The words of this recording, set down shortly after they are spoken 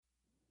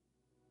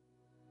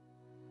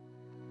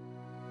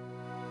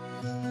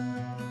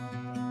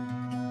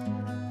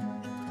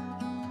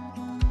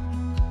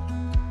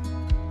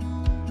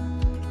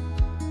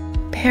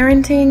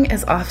Parenting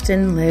is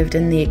often lived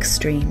in the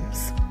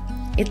extremes.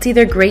 It's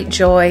either great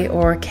joy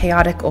or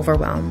chaotic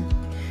overwhelm.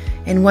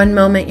 In one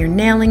moment you're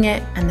nailing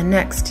it, and the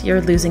next you're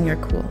losing your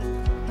cool.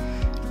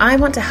 I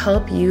want to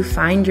help you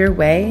find your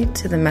way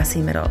to the messy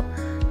middle,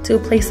 to a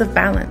place of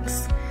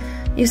balance.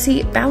 You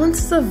see,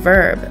 balance is a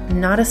verb,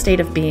 not a state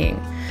of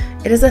being.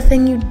 It is a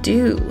thing you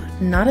do,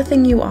 not a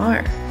thing you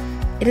are.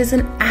 It is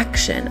an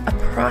action, a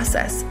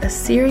process, a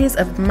series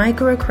of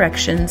micro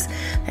corrections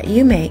that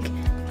you make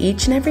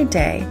each and every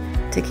day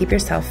to keep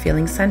yourself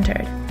feeling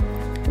centered.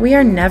 We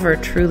are never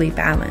truly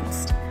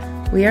balanced.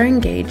 We are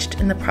engaged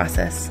in the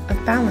process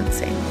of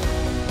balancing.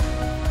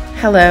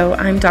 Hello,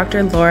 I'm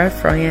Dr. Laura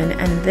Froyen,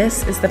 and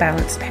this is the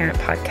Balanced Parent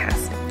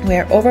Podcast,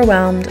 where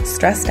overwhelmed,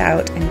 stressed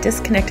out, and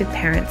disconnected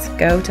parents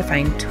go to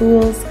find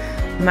tools,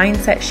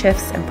 mindset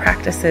shifts, and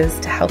practices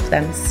to help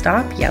them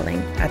stop yelling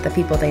at the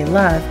people they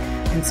love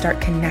and start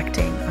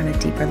connecting on a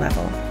deeper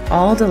level,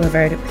 all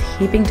delivered with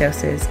heaping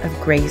doses of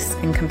grace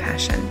and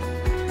compassion.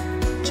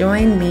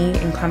 Join me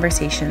in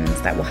conversations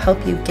that will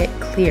help you get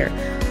clear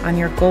on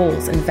your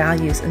goals and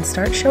values and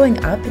start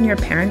showing up in your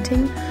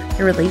parenting,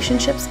 your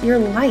relationships, your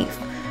life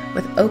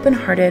with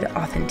open-hearted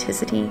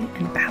authenticity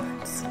and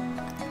balance.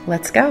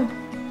 Let's go.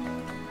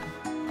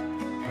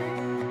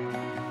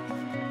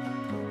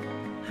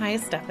 Hi,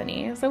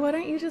 Stephanie. So why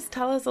don't you just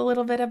tell us a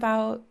little bit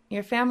about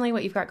your family,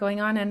 what you've got going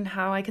on, and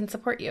how I can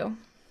support you?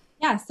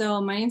 Yeah, so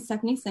my name's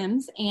Stephanie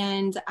Sims,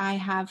 and I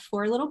have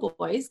 4 little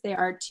boys. They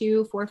are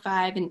 2, 4,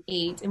 5, and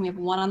 8, and we have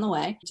 1 on the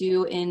way,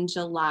 due in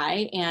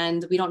July,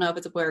 and we don't know if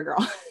it's a boy or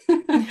girl.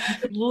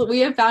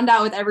 We have found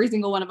out with every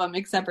single one of them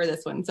except for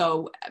this one,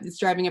 so it's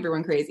driving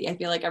everyone crazy. I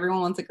feel like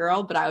everyone wants a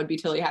girl, but I would be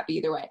totally happy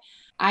either way.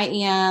 I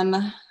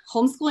am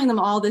homeschooling them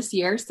all this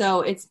year, so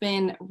it's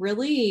been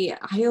really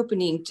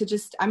eye-opening to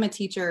I'm a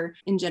teacher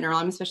in general.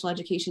 I'm a special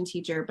education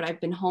teacher, but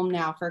I've been home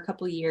now for a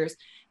couple of years,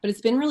 but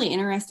it's been really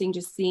interesting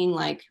just seeing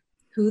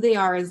who they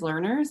are as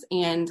learners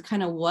and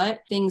kind of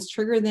what things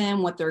trigger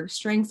them, what their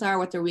strengths are,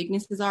 what their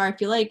weaknesses are. I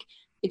feel like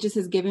it just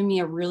has given me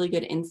a really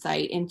good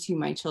insight into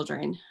my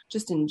children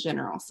just in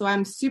general. So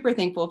I'm super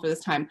thankful for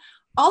this time.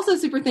 Also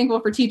super thankful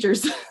for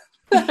teachers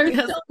that are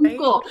still in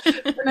school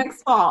for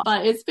next fall.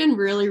 But it's been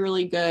really,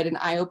 really good and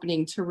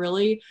eye-opening to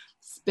really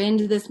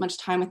spend this much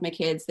time with my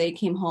kids. They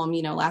came home,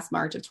 last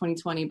March of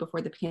 2020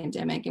 before the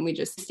pandemic, and we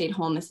just stayed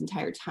home this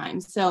entire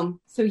time. So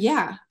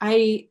yeah,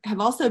 I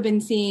have also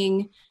been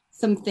seeing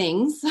some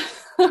things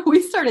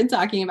we started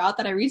talking about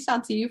that I reached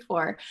out to you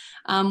for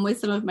with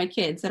some of my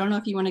kids. I don't know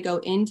if you want to go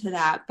into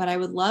that, but I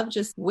would love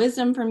just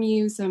wisdom from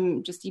you,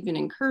 some just even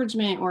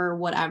encouragement or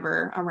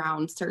whatever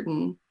around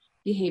certain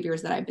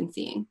behaviors that I've been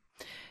seeing.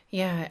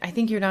 Yeah, I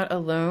think you're not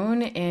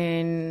alone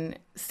in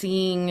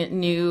seeing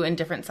new and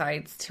different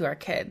sides to our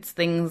kids.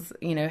 Things,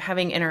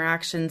 having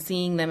interactions,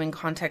 seeing them in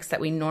contexts that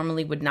we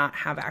normally would not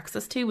have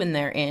access to when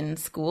they're in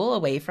school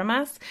away from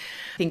us.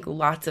 I think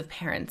lots of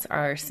parents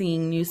are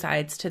seeing new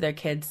sides to their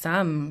kids,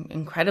 some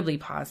incredibly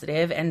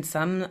positive and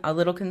some a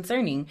little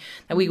concerning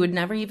that we would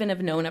never even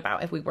have known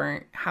about if we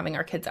weren't having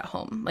our kids at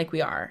home like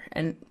we are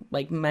and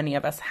like many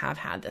of us have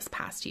had this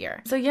past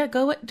year. So yeah,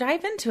 go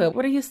dive into it.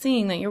 What are you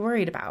seeing that you're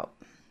worried about?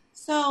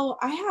 So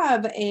I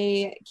have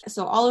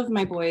all of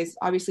my boys,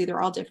 obviously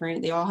they're all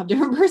different. They all have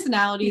different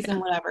personalities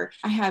and whatever.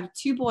 I have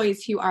 2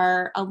 boys who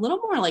are a little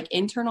more like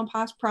internal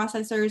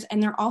processors,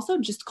 and they're also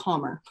just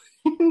calmer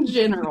in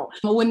general.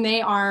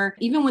 But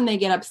even when they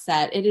get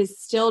upset, it is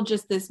still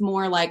just this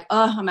more like,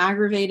 I'm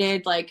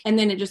aggravated, and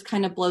then it just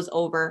kind of blows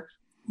over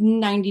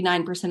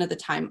 99% of the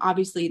time.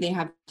 Obviously they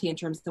have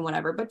tantrums and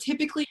whatever, but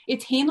typically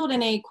it's handled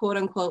in a quote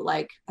unquote,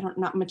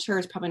 not mature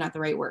is probably not the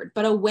right word,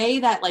 but a way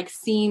that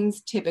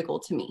seems typical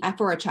to me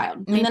for a child.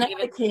 And maybe then I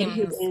have a kid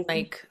who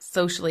is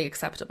socially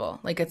acceptable.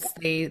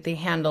 They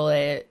handle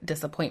it,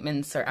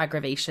 disappointments or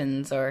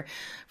aggravations or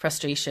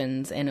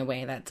frustrations in a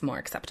way that's more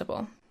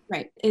acceptable.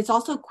 Right. It's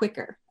also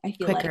quicker. I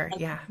feel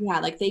yeah.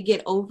 Yeah. They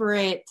get over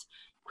it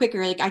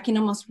quicker. I can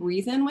almost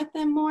reason with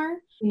them more,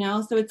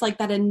 so it's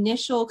that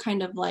initial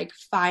kind of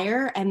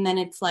fire. And then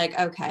it's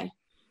okay,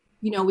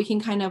 we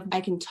can I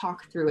can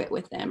talk through it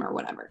with them or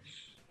whatever.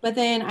 But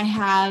then I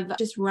have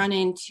just run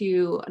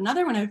into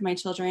another one of my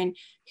children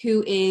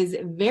who is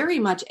very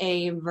much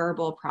a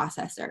verbal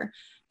processor,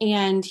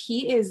 and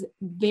he is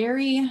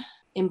very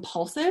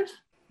impulsive,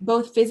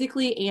 both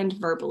physically and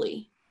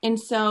verbally. And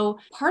so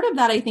part of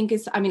that, I think,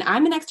 is, I'm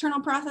an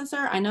external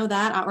processor. I know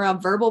that, or a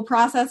verbal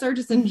processor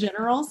just in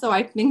general. So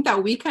I think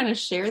that we kind of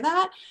share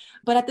that.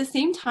 But at the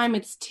same time,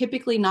 it's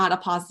typically not a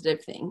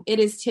positive thing. It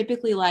is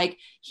typically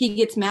he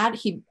gets mad,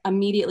 he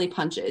immediately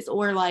punches,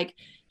 or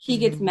he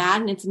gets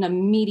mad and it's an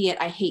immediate,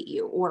 I hate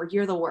you, or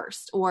you're the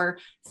worst, or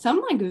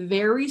some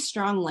very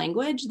strong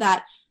language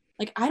that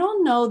I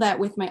don't know that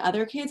with my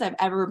other kids, I've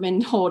ever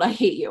been told I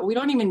hate you. We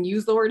don't even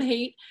use the word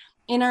hate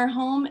in our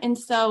home. And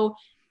so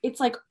it's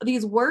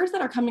these words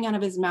that are coming out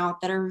of his mouth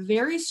that are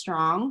very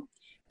strong,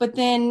 but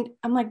then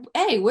I'm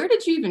hey, where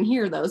did you even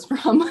hear those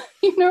from?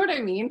 You know what I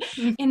mean?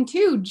 And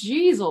 2,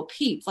 geez,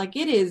 Pete's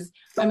it is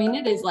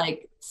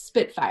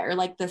spitfire.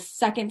 Like the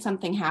second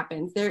something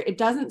happens there, it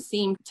doesn't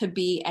seem to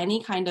be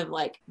any kind of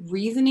like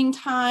reasoning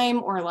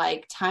time or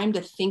like time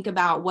to think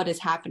about what is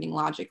happening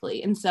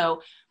logically. And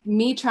so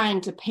me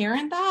trying to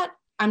parent that,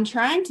 I'm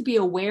trying to be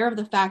aware of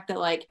the fact that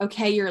like,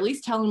 okay, you're at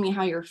least telling me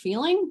how you're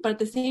feeling, but at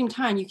the same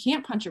time, you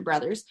can't punch your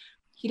brothers.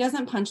 He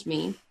doesn't punch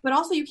me, but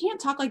also you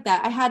can't talk like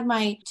that. I had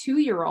my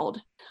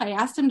 2-year-old, I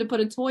asked him to put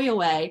a toy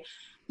away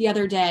the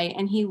other day,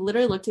 and he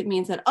literally looked at me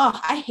and said, "Oh,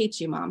 I hate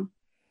you, Mom."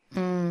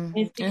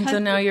 And so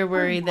now you're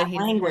worried that he's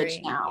language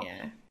now,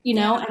 you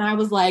know? And I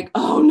was like,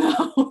 oh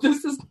no,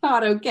 this is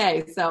not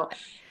okay. So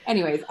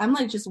anyways, I'm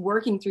like just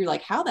working through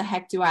like, how the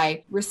heck do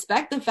I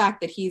respect the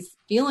fact that he's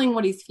feeling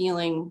what he's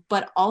feeling,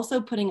 but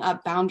also putting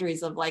up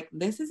boundaries of like,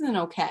 this isn't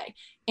okay.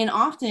 And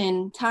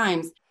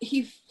oftentimes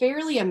he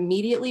fairly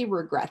immediately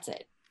regrets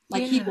it.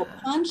 Like he will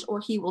punch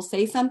or he will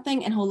say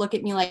something and he'll look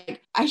at me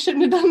like, I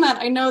shouldn't have done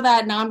that. I know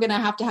that now I'm going to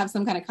have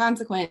some kind of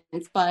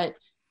consequence, but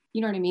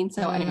you know what I mean?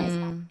 So anyways,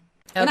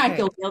 and I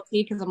feel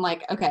guilty because I'm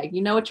like, okay,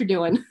 you know what you're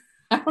doing.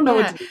 I don't know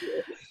what to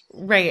do.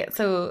 Right.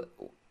 So,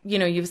 you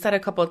know, you've said a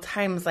couple of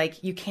times,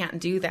 like, you can't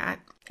do that.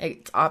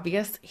 It's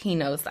obvious. He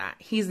knows that.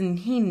 He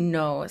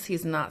knows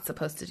he's not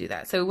supposed to do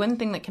that. So one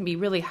thing that can be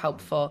really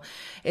helpful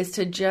is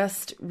to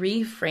just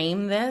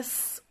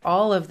reframe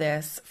all of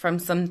this from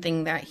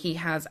something that he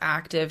has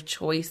active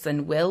choice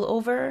and will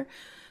over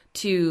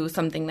to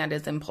something that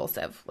is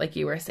impulsive, like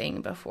you were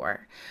saying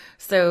before.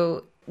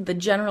 So the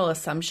general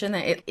assumption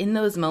that in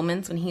those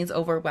moments when he's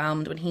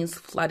overwhelmed, when he's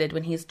flooded,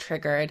 when he's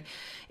triggered,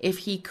 if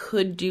he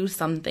could do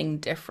something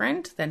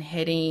different than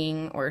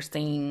hitting or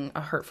saying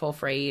a hurtful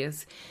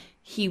phrase,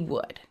 he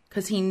would,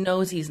 because he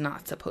knows he's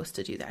not supposed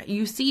to do that.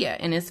 You see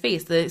it in his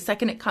face. The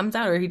second it comes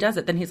out or he does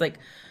it, then he's like,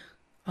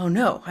 oh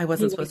no, I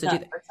wasn't supposed to do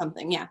that. Or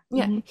something, yeah.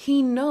 Yeah,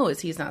 he knows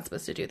he's not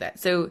supposed to do that.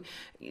 So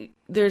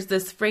there's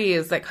this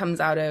phrase that comes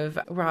out of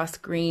Ross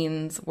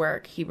Greene's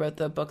work. He wrote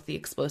the book, The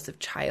Explosive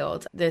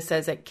Child, that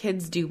says that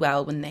kids do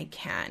well when they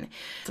can.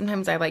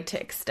 Sometimes I like to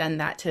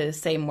extend that to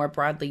say more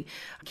broadly,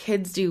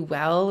 kids do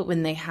well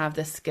when they have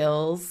the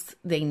skills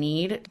they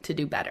need to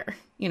do better.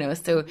 You know,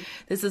 so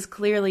this is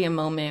clearly a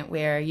moment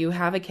where you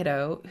have a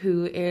kiddo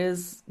who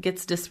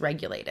gets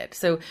dysregulated.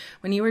 So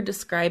when you were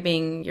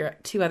describing your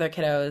 2 other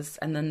kiddos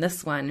and then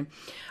this one,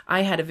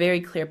 I had a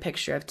very clear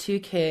picture of 2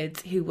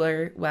 kids who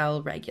were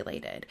well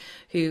regulated,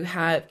 who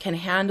can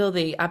handle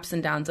the ups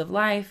and downs of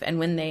life. And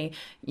when they,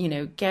 you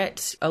know,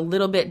 get a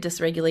little bit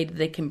dysregulated,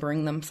 they can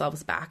bring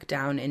themselves back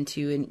down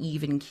into an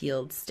even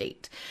keeled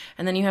state.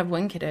 And then you have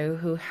one kiddo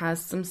who has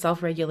some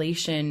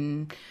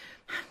self-regulation.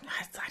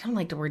 I don't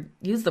like to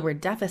use the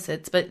word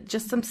deficits, but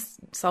just some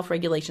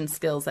self-regulation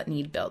skills that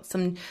need built,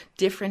 some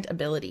different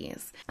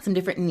abilities, some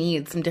different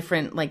needs, some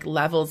different like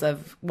levels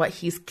of what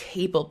he's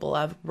capable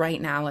of right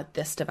now at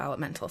this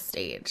developmental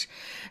stage.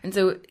 And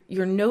so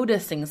you're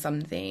noticing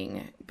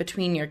something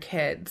between your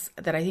kids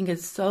that I think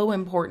is so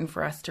important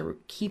for us to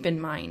keep in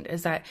mind,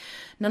 is that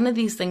none of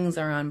these things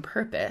are on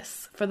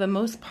purpose. For the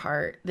most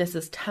part, this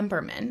is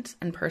temperament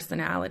and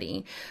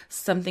personality,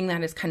 something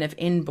that is kind of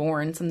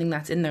inborn, something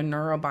that's in their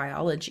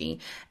neurobiology,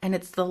 and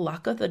it's the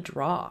luck of the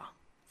draw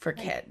for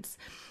kids.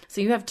 So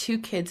you have 2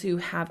 kids who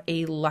have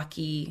a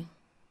lucky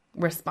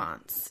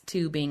response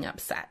to being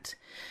upset.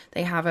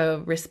 They have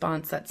a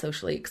response that's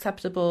socially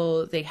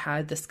acceptable. They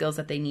have the skills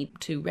that they need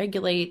to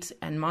regulate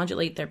and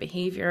modulate their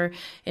behavior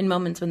in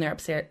moments when they're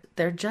upset.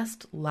 They're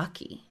just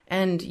lucky.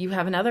 And you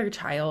have another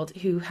child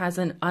who has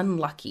an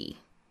unlucky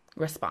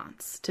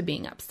response to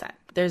being upset.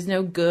 There's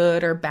no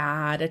good or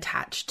bad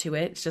attached to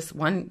it. It's just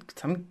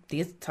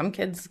some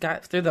kids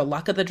got through the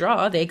luck of the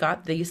draw. They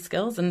got these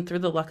skills, and through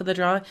the luck of the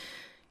draw,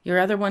 your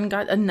other one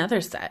got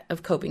another set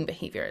of coping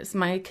behaviors.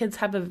 My kids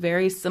have a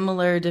very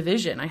similar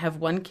division. I have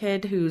one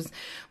kid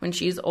when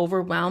she's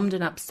overwhelmed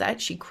and upset,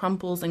 she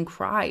crumples and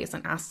cries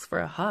and asks for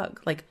a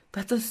hug. Like,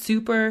 that's a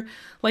super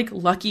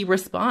lucky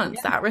response.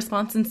 Yeah. That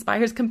response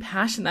inspires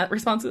compassion. That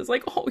response is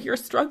like, oh, you're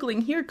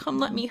struggling. Here, come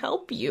let me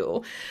help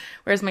you.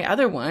 Whereas my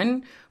other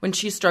one, when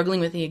she's struggling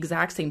with the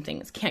exact same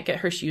things, can't get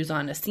her shoes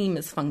on, a seam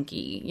is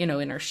funky,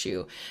 in her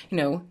shoe,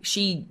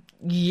 she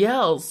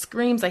yells,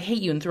 screams, I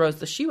hate you, and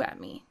throws the shoe at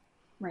me.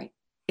 Right.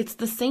 It's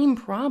the same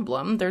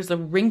problem. There's a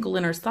wrinkle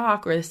in her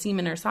sock or a seam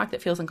in her sock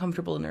that feels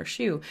uncomfortable in her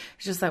shoe.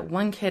 It's just that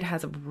one kid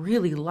has a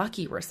really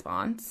lucky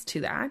response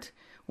to that,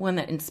 one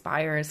that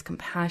inspires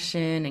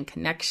compassion and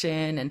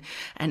connection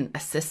and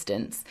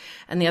assistance.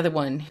 And the other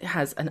one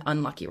has an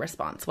unlucky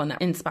response, one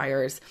that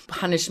inspires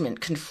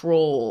punishment,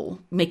 control,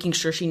 making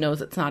sure she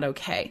knows it's not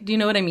okay. Do you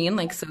know what I mean?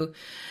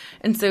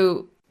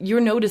 So you're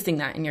noticing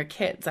that in your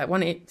kids, that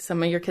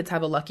some of your kids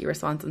have a lucky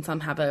response and some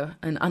have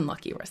an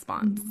unlucky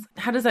response. Mm-hmm.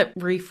 How does that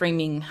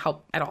reframing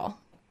help at all?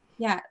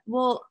 Yeah,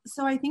 well,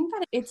 so I think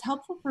that it's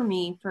helpful for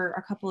me for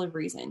a couple of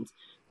reasons.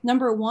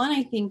 Number one,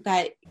 I think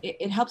that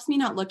it helps me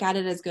not look at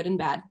it as good and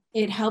bad.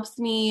 It helps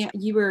me,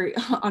 you were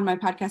on my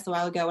podcast a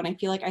while ago, and I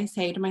feel like I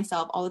say to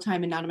myself all the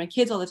time and now to my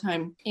kids all the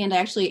time. And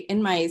actually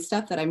in my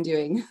stuff that I'm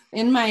doing,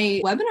 in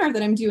my webinar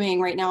that I'm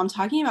doing right now, I'm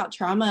talking about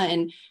trauma,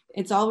 and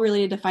it's all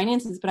related to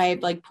finances, but I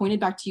like pointed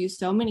back to you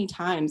so many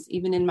times,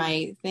 even in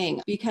my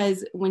thing,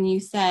 because when you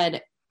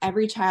said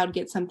every child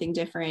gets something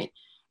different,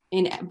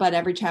 but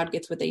every child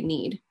gets what they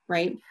need,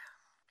 right?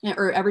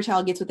 Or every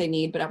child gets what they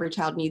need, but every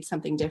child needs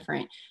something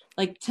different.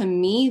 Like, to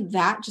me,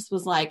 that just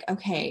was like,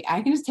 okay,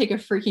 I can just take a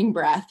freaking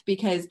breath,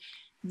 because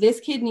this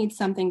kid needs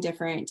something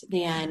different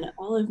than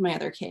all of my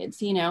other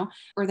kids, you know,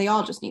 or they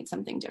all just need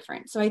something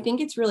different. So I think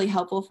it's really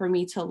helpful for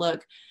me to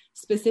look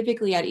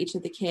specifically at each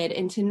of the kid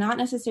and to not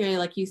necessarily,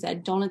 like you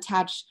said, don't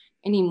attach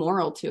any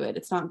moral to it.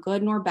 It's not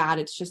good nor bad.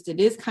 It's just, it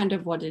is kind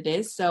of what it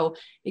is. So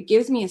it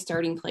gives me a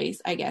starting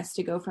place, I guess,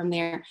 to go from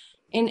there.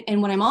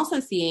 And what I'm also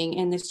seeing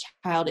in this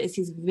child is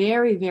he's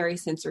very, very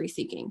sensory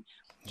seeking.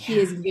 Yeah. He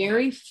is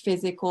very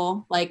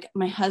physical. Like,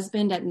 my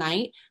husband at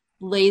night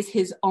lays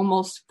his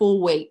almost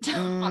full weight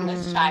on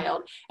this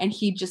child, and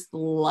he just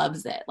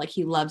loves it. Like,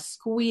 he loves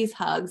squeeze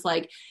hugs.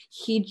 Like,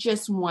 he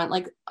just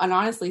and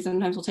honestly,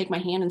 sometimes he'll take my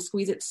hand and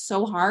squeeze it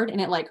so hard and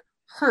it like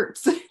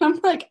hurts. I'm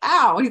like,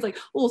 ow. He's like,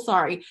 oh,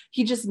 sorry.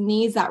 He just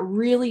needs that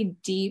really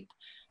deep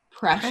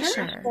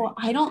pressure. Well,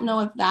 I don't know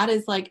if that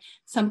is like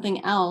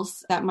something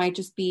else that might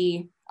just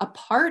be a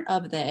part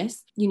of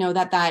this, you know,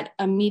 that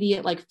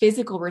immediate like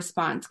physical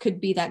response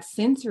could be that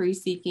sensory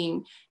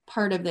seeking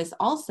part of this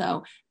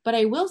also. But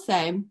I will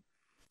say,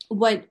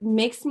 what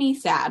makes me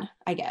sad,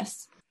 I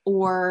guess,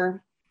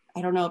 or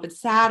I don't know if it's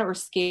sad or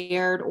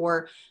scared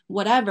or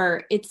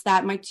whatever, it's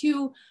that my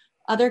two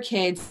other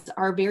kids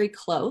are very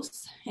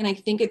close. And I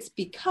think it's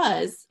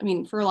because, I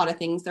mean, for a lot of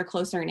things, they're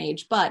closer in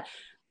age, but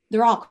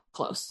they're all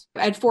close.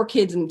 I had 4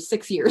 kids in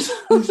 6 years.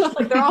 So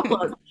like, they're all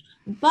close.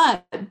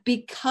 But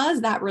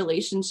because that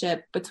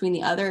relationship between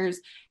the others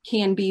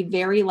can be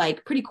very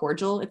like pretty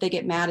cordial, if they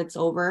get mad, it's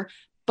over.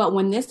 But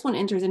when this one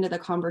enters into the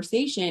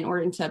conversation or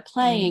into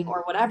playing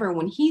or whatever,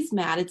 when he's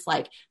mad, it's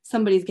like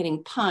somebody's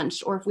getting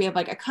punched. Or if we have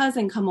like a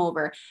cousin come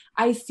over,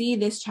 I see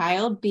this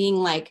child being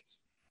like,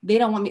 they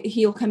don't want me,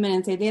 he'll come in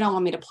and say, they don't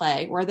want me to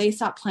play, or they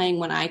stop playing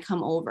when I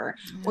come over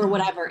or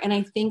whatever. And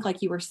I think,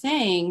 like you were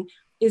saying,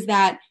 is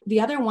that the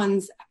other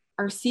ones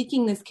are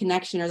seeking this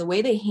connection, or the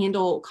way they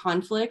handle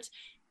conflict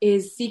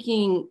is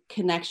seeking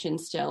connection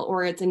still,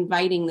 or it's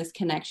inviting this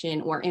connection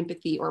or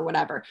empathy or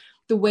whatever.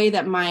 The way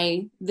that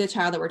the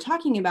child that we're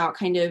talking about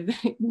kind of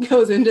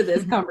goes into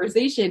this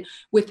conversation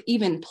with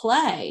even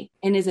play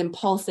and is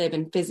impulsive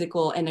and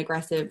physical and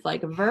aggressive,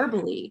 like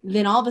verbally,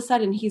 then all of a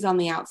sudden he's on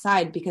the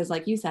outside, because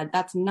like you said,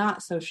 that's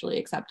not socially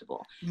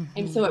acceptable.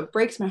 And so it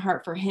breaks my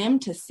heart for him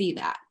to see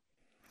that,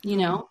 you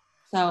know?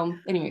 So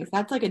anyways,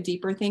 that's like a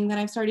deeper thing that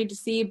I've started to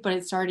see, but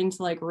it's starting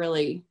to like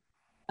really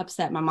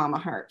upset my mama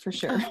heart for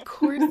sure. Of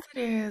course it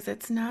is.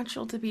 It's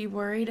natural to be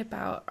worried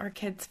about our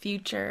kids'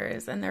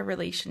 futures and their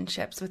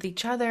relationships with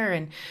each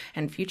other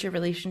and future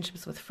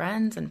relationships with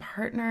friends and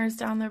partners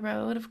down the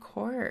road. Of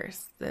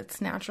course,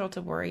 it's natural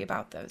to worry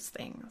about those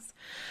things.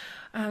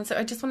 So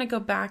I just want to go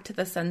back to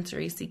the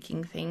sensory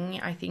seeking thing.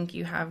 I think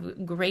you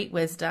have great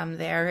wisdom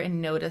there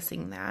in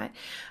noticing that.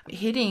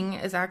 Hitting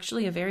is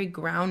actually a very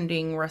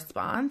grounding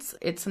response.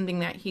 It's something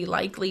that he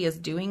likely is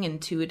doing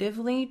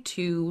intuitively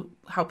to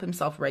help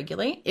himself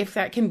regulate. If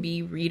that can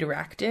be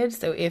redirected,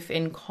 so if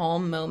in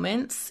calm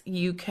moments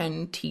you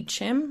can teach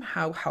him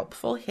how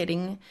helpful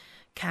hitting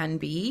can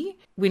be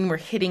when we're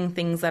hitting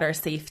things that are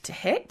safe to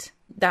hit,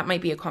 that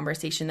might be a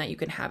conversation that you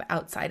can have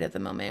outside of the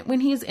moment. When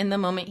he's in the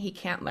moment, he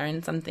can't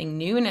learn something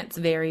new, and it's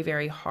very,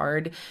 very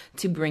hard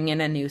to bring in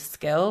a new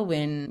skill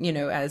when, you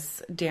know,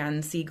 as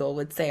Dan Siegel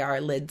would say, our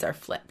lids are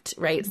flipped,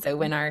 right? So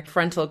when our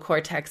frontal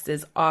cortex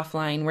is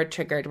offline, we're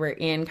triggered, we're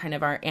in kind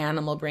of our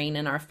animal brain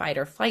and our fight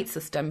or flight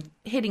system.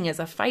 Hitting is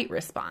a fight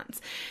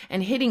response,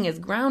 and hitting is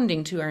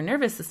grounding to our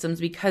nervous systems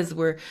because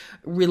we're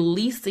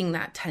releasing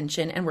that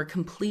tension and we're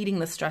completing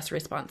the stress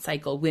response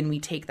cycle when we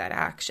take that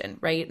action,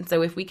 right? And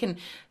so if we can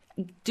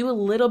do a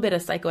little bit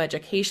of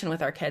psychoeducation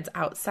with our kids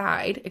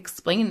outside,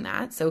 explain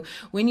that. So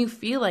when you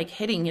feel like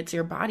hitting, it's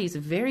your body's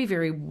very,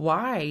 very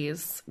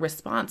wise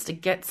response to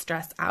get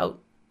stress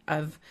out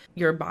of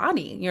your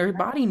body. Your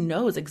body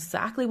knows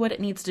exactly what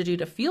it needs to do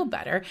to feel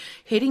better.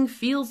 Hitting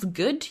feels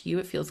good to you.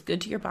 It feels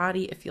good to your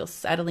body. It feels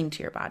settling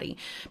to your body.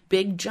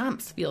 Big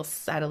jumps feel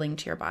settling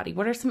to your body.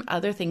 What are some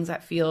other things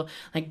that feel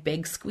like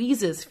big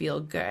squeezes feel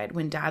good?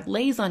 When dad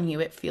lays on you,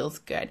 it feels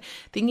good.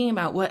 Thinking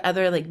about what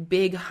other like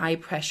big high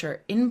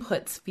pressure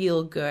inputs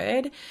feel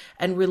good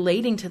and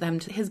relating to them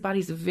to his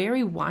body's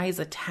very wise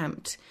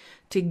attempt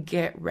to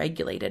get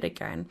regulated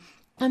again.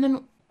 And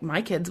then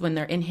my kids, when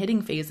they're in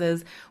hitting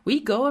phases, we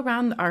go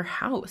around our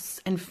house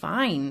and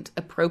find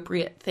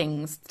appropriate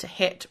things to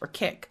hit or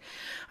kick.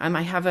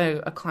 I have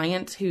a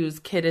client whose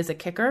kid is a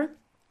kicker,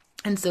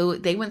 And so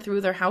they went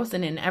through their house,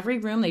 and in every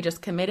room they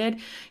just committed,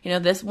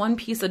 this one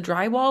piece of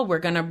drywall we're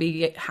going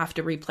to have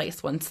to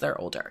replace once they're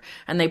older.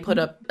 And they put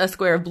a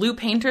square of blue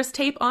painter's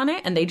tape on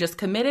it, and they just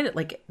committed,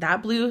 like,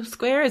 that blue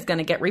square is going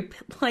to get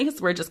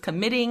replaced. We're just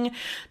committing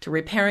to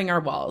repairing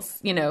our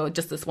walls,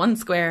 just this one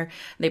square.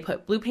 They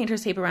put blue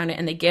painter's tape around it,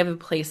 and they gave a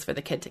place for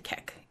the kid to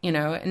kick,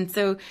 And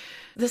so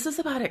this is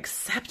about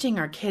accepting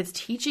our kids,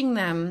 teaching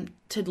them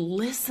to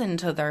listen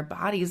to their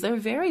bodies. They're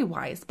very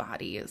wise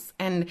bodies,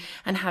 and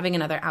having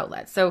another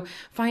outlet. So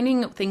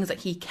finding things that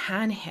he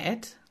can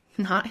hit,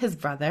 not his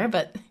brother,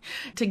 but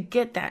to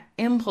get that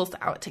impulse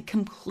out, to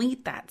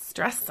complete that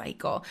stress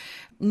cycle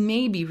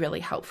may be really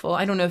helpful.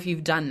 I don't know if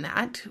you've done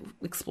that,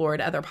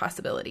 explored other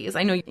possibilities.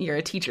 I know you're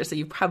a teacher, so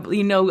you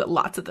probably know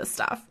lots of this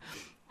stuff.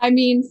 I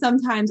mean,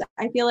 sometimes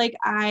I feel like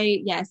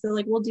so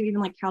like we'll do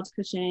even like couch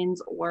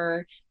cushions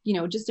or,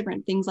 just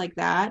different things like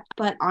that.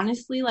 But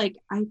honestly, like,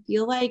 I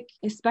feel like,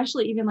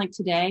 especially even like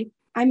today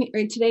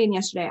and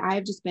yesterday,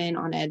 I've just been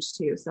on edge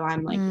too. So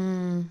I'm like,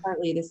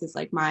 partly this is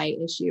like my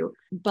issue,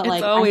 but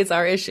it's always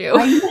our issue.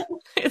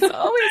 It's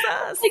always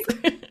us.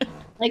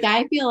 Like,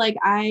 I feel like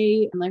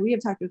we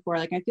have talked before,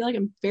 like, I feel like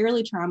I'm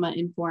fairly trauma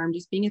informed,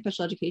 just being a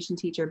special education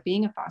teacher,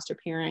 being a foster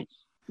parent,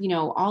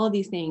 all of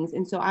these things.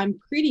 And so I'm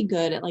pretty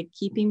good at like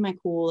keeping my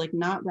cool, like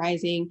not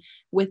rising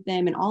with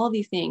them and all of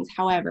these things.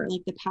 However,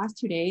 like the past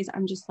 2 days,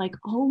 I'm just like,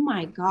 oh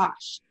my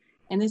gosh.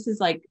 And this is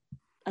like,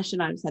 I should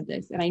not have said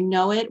this. And I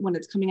know it when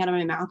it's coming out of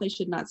my mouth, I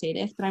should not say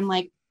this, but I'm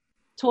like,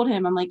 told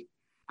him, I'm like,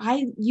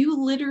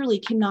 you literally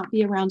cannot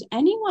be around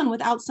anyone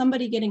without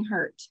somebody getting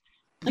hurt.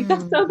 Like,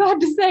 that's so bad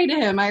to say to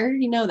him. I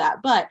already know that,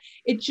 but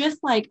it just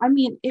like,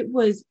 it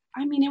was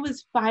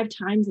 5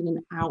 times in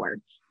an hour.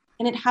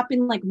 And it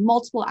happened like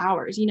multiple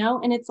hours,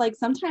 and it's like,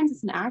 sometimes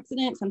it's an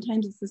accident.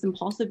 Sometimes it's this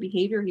impulsive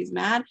behavior. He's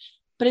mad,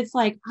 but it's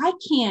like, I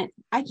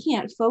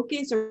can't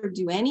focus or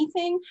do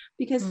anything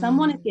because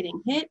someone is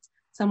getting hit.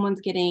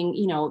 Someone's getting,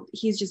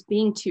 he's just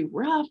being too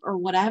rough or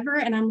whatever.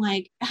 And I'm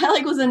like, I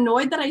like was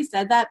annoyed that I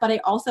said that, but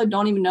I also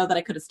don't even know that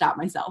I could have stopped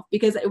myself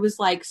because it was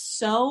like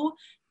so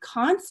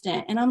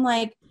constant. And I'm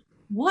like,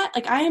 what?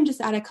 Like, I am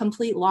just at a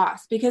complete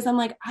loss because I'm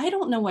like, I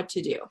don't know what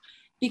to do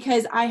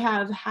because I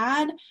have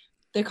had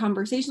the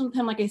conversation with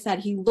him. Like I said,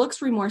 he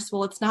looks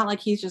remorseful. It's not like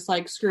he's just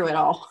like, screw it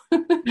all.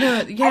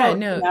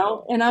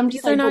 No. And I'm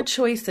just these are not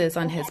choices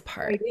on his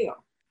part. I do.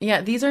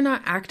 Yeah, these are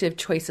not active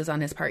choices on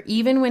his part.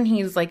 Even when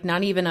he's like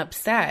not even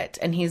upset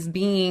and he's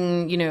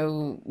being,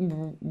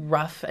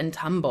 rough and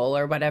tumble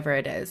or whatever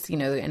it is,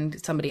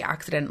 and somebody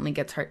accidentally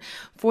gets hurt.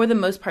 For the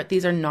most part,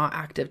 these are not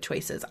active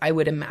choices, I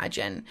would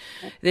imagine.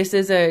 This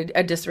is a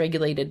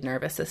dysregulated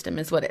nervous system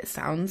is what it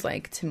sounds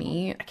like to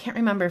me. I can't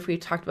remember if we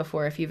talked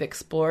before, if you've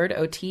explored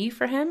OT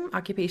for him,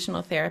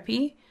 occupational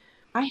therapy.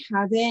 I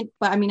haven't,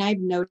 but I've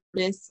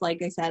noticed,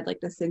 like I said,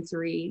 like the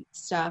sensory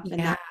stuff and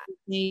that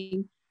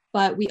thing.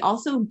 But we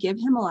also give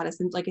him a lot of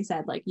things, like I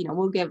said, like,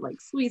 we'll give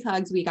like squeeze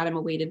hugs. We got him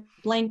a weighted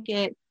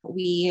blanket.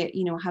 We,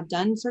 have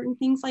done certain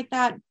things like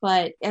that,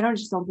 but I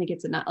just don't think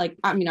it's enough. Like,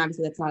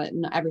 obviously that's not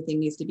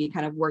everything needs to be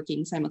kind of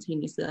working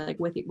simultaneously, like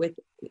with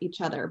each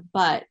other.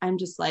 But I'm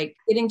just like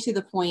getting to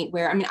the point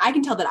where, I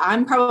can tell that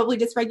I'm probably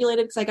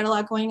dysregulated because I got a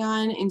lot going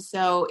on. And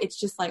so it's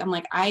just like, I'm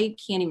like, I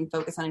can't even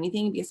focus on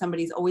anything because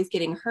somebody's always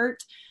getting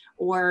hurt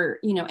or,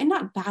 and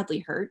not badly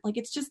hurt. Like,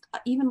 it's just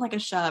even like a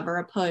shove or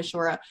a push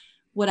or a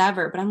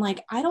whatever. But I'm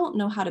like, I don't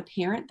know how to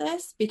parent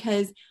this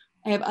because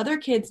I have other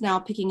kids now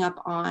picking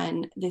up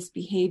on this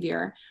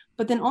behavior,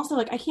 but then also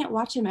like, I can't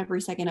watch him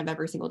every second of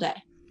every single day.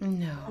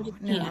 No,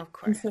 of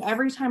course. And so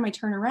every time I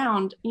turn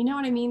around, you know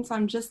what I mean? So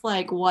I'm just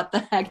like, what the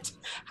heck?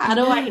 How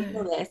do I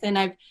handle this? And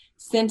I've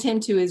sent him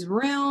to his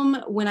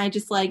room when I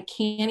just like,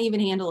 can't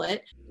even handle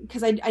it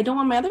because I don't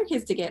want my other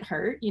kids to get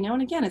hurt,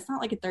 and again, it's not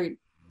like it's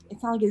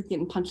not like he's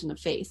getting punched in the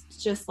face.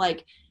 It's just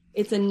like,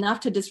 it's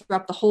enough to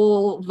disrupt the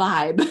whole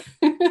vibe.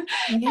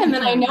 And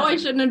then I know I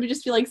shouldn't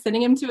just be like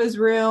sending him to his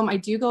room. I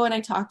do go and I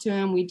talk to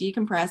him. We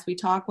decompress. We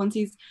talk once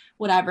he's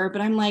whatever.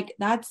 But I'm like,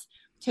 that's,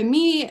 to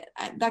me,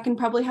 that can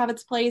probably have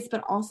its place.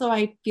 But also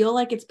I feel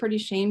like it's pretty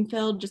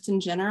shame-filled just in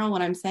general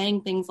when I'm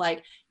saying things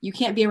like, you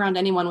can't be around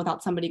anyone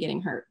without somebody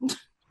getting hurt.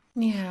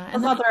 Yeah.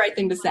 That's not the right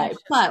thing to say.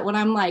 But when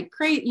I'm like,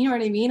 great, you know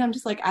what I mean? I'm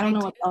just like, I don't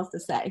know what else to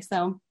say.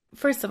 So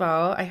first of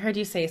all, I heard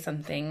you say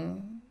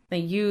something that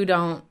you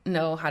don't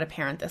know how to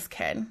parent this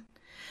kid.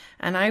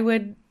 And I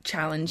would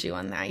challenge you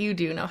on that. You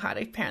do know how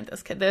to parent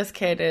this kid. This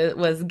kid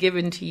was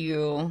given to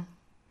you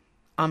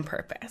on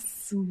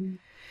purpose. Mm-hmm.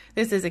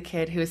 This is a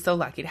kid who is so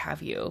lucky to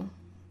have you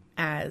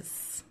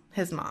as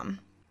his mom.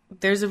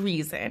 There's a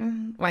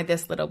reason why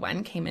this little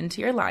one came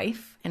into your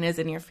life and is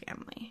in your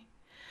family.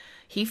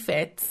 He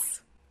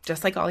fits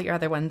just like all your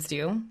other ones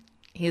do.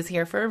 He's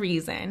here for a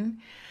reason.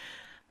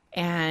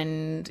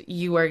 And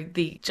you are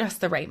just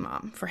the right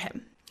mom for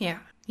him. Yeah,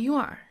 you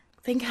are.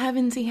 Thank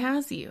heavens he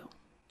has you.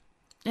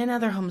 In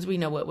other homes, we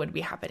know what would be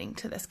happening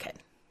to this kid.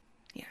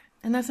 Yeah,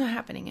 and that's not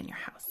happening in your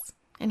house.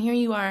 And here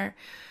you are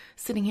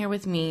sitting here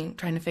with me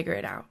trying to figure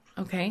it out,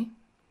 okay?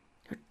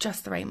 You're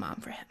just the right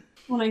mom for him.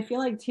 When I feel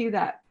like too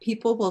that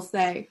people will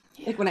say,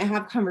 like when I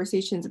have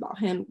conversations about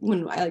him,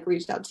 when I like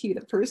reached out to you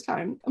the first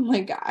time, I'm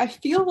like, I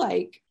feel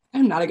like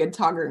I'm not a good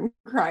talker and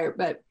crier,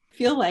 but I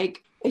feel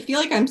like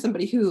I'm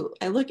somebody who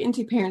I look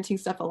into parenting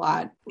stuff a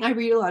lot. I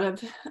read a lot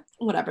of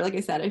whatever, like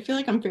I said, I feel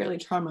like I'm fairly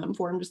trauma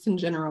informed just in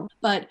general.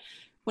 But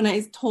when I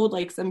told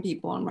like some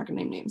people, I'm not gonna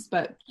name names,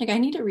 but like I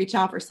need to reach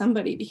out for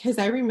somebody, because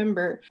I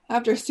remember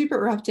after a super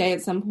rough day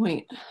at some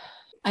point,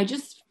 I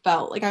just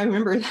felt like I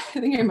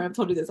think I might have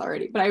told you this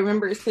already, but I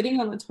remember sitting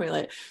on the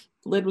toilet,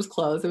 lid was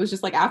closed. It was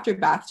just like after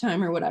bath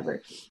time or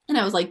whatever. And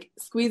I was like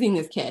squeezing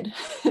this kid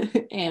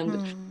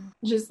and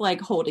just like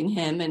holding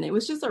him. And it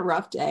was just a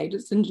rough day,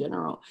 just in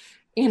general.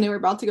 And they were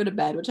about to go to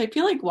bed, which I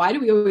feel like, I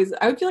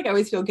would feel like I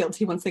always feel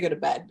guilty once they go to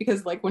bed,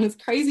 because like when it's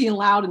crazy and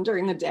loud and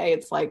during the day,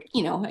 it's like,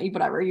 you know,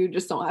 whatever, you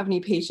just don't have any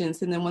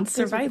patience. And then once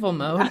survival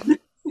mode.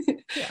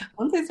 Yeah.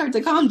 Once I start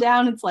to calm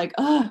down, it's like,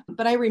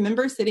 but I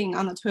remember sitting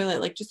on the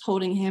toilet, like just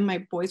holding him.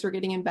 My boys were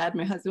getting in bed.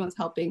 My husband was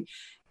helping.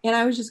 And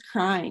I was just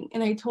crying.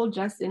 And I told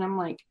Justin, I'm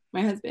like,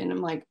 my husband,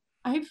 I'm like,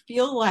 I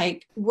feel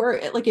like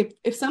we're like,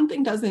 if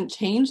something doesn't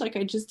change, like,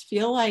 I just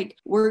feel like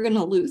we're going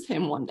to lose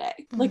him one day.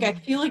 Mm-hmm. Like, I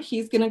feel like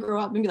he's going to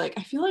grow up and be like,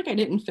 I feel like I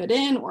didn't fit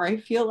in, or I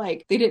feel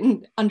like they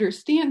didn't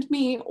understand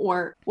me,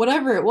 or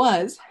whatever it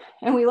was.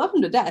 And we love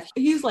him to death.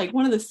 He's like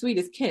one of the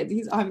sweetest kids.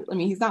 He's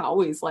not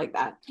always like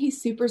that.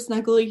 He's super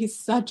snuggly. He's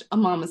such a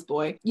mama's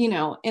boy, you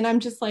know, and I'm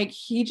just like,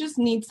 he just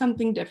needs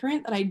something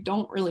different that I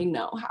don't really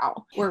know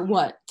how or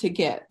what to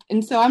get.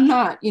 And so I'm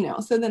not, you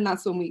know, so then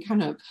that's when we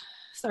kind of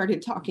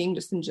started talking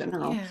just in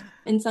general. Yeah.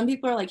 And some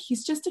people are like,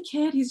 he's just a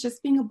kid. He's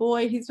just being a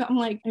boy. I'm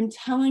like, I'm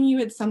telling you,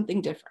 it's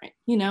something different,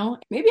 you know,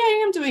 maybe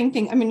I am doing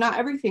things. I mean, not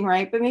everything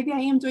right, but maybe I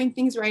am doing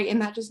things right.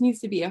 And that just needs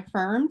to be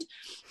affirmed,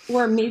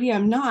 or maybe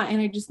I'm not, and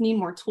I just need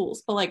more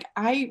tools. But like,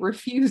 I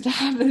refuse to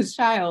have this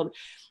child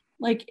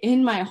like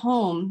in my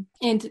home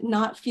and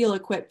not feel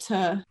equipped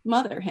to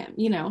mother him,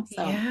 you know?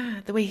 So yeah,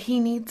 the way he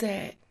needs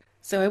it.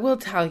 So I will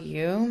tell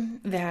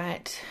you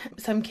that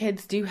some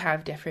kids do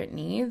have different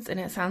needs, and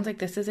it sounds like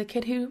this is a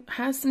kid who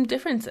has some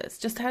differences,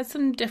 just has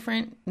some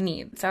different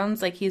needs.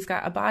 Sounds like he's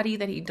got a body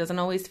that he doesn't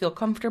always feel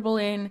comfortable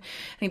in, and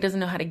he doesn't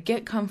know how to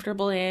get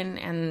comfortable in,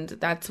 and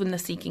that's when the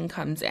seeking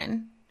comes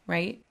in,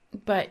 right?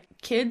 But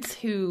kids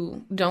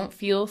who don't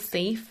feel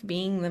safe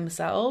being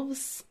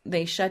themselves,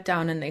 they shut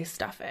down and they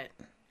stuff it.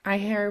 I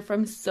hear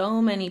from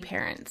so many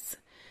parents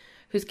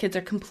whose kids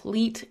are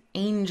complete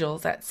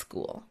angels at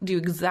school, do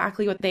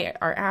exactly what they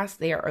are asked.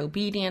 They are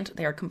obedient,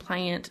 they are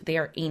compliant, they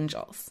are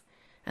angels.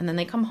 And then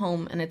they come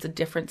home and it's a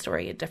different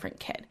story, a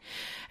different kid.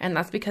 And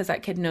that's because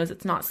that kid knows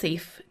it's not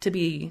safe to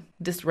be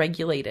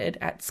dysregulated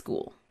at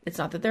school. It's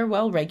not that they're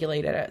well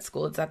regulated at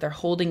school, it's that they're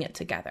holding it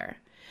together.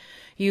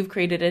 You've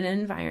created an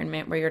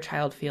environment where your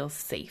child feels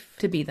safe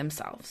to be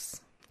themselves.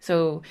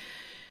 So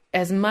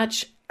as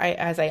much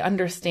as I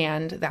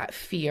understand that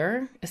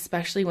fear,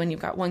 especially when you've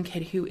got one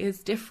kid who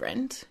is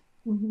different,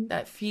 mm-hmm.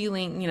 that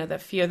feeling, you know,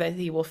 that fear that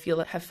he will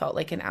have felt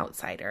like an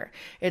outsider.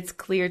 It's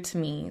clear to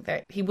me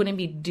that he wouldn't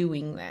be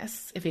doing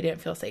this if he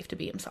didn't feel safe to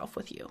be himself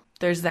with you.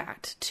 There's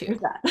that too.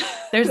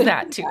 There's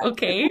that too.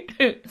 Okay.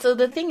 So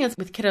the thing is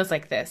with kiddos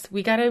like this,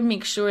 we got to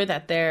make sure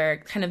that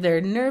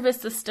their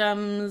nervous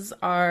systems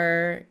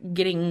are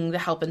getting the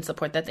help and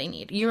support that they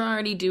need. You're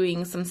already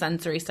doing some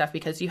sensory stuff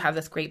because you have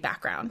this great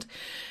background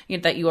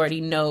that you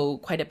already know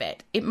quite a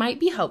bit. It might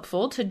be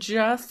helpful to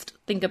just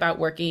think about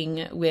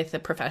working with a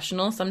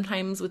professional.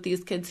 Sometimes with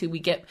these kids who we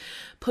get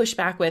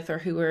pushback with or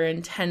who are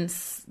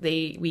intense,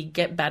 we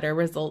get better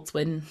results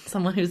when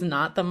someone who's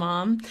not the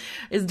mom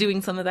is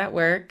doing some of that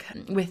work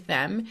with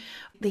them.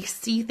 They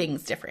see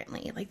things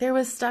differently. Like there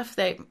was stuff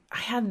that I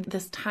had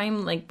this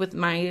time, like with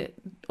my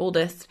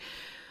oldest,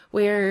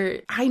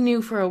 where I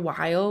knew for a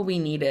while we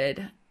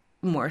needed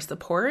more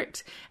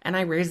support, and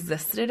I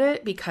resisted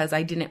it because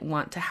I didn't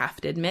want to have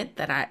to admit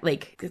that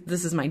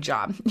this is my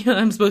job.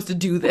 I'm supposed to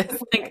do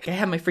this. Like I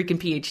have my freaking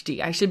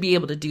PhD. I should be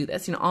able to do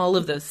this, all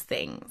of those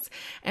things.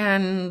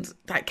 And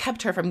that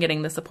kept her from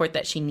getting the support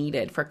that she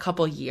needed for a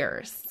couple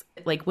years.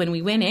 Like when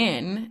we went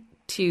in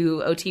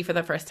to OT for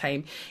the first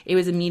time, it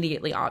was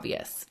immediately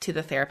obvious to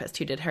the therapist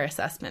who did her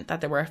assessment that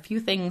there were a few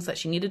things that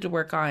she needed to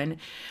work on.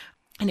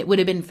 And it would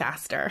have been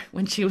faster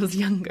when she was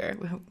younger.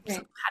 I'm so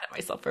mad at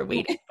myself for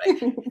waiting, but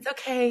it's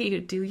okay. You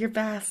do your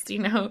best,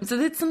 So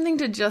that's something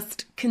to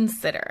just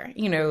consider,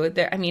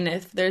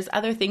 if there's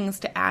other things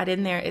to add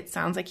in there, it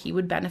sounds like he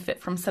would benefit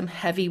from some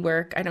heavy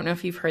work. I don't know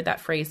if you've heard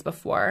that phrase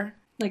before.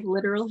 Like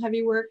literal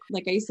heavy work.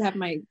 Like I used to have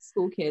my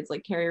school kids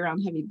like carry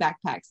around heavy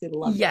backpacks. They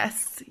love it.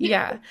 Yes.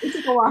 Yeah. It's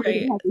like a lot of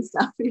heavy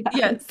stuff.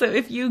 Yeah. So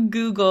if you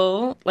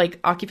Google like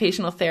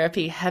occupational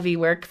therapy, heavy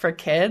work for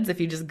kids, if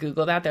you just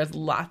Google that, there's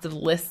lots of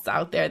lists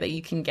out there that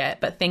you can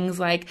get. But things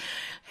like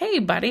hey,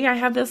 buddy, I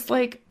have this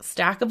like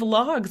stack of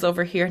logs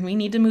over here and we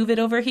need to move it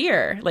over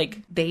here. Like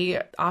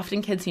they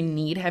often, kids who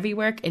need heavy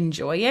work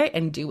enjoy it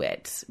and do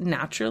it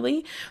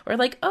naturally. Or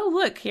like, oh,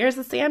 look, here's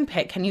a sand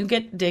pit. Can you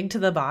dig to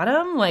the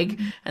bottom? Like,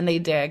 and they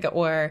dig.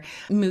 Or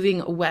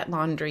moving wet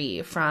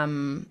laundry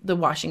from the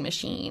washing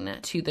machine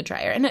to the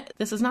dryer. And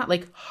this is not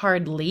like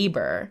hard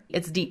labor.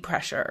 It's deep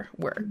pressure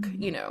work,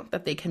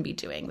 that they can be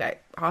doing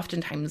that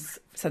oftentimes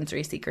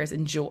sensory seekers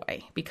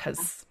enjoy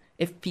because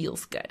it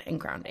feels good and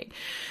grounding.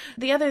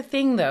 The other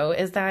thing, though,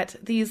 is that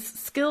these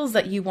skills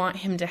that you want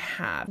him to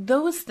have,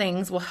 those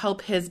things will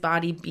help his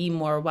body be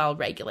more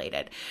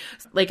well-regulated.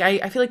 Like,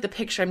 I feel like the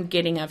picture I'm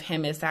getting of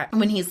him is that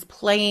when he's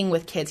playing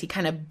with kids, he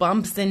kind of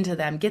bumps into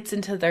them, gets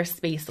into their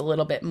space a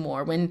little bit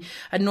more. When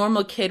a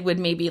normal kid would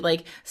maybe,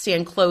 like,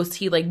 stand close,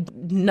 he, like,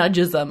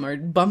 nudges them or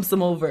bumps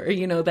them over,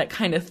 that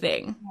kind of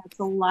thing. Yeah, it's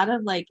a lot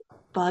of, like,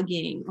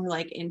 bugging or,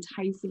 like,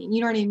 enticing, you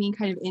know what I mean?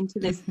 Kind of into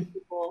this people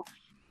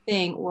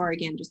thing, or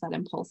again, just that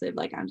impulsive,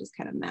 like I'm just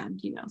kind of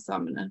mad, so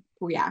I'm going to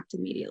react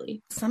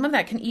immediately. Some of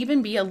that can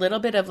even be a little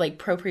bit of like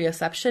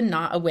proprioception,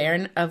 not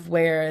aware of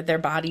where their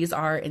bodies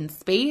are in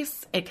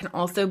space. It can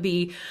also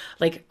be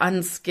like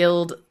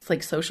unskilled,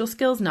 like social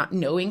skills, not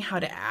knowing how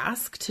to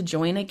ask to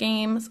join a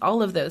game,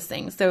 all of those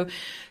things. So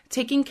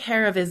taking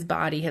care of his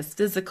body, his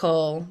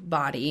physical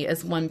body,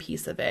 is one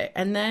piece of it.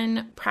 And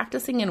then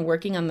practicing and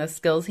working on the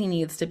skills he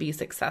needs to be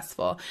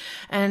successful.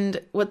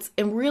 And what's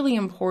really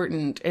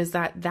important is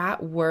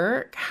that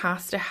work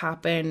has to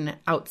happen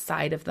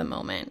outside of the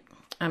moment.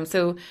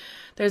 So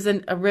there's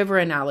a river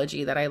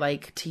analogy that I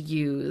like to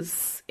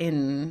use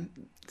in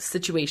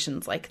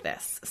situations like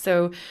this.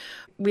 So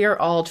we are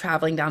all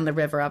traveling down the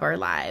river of our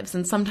lives,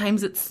 and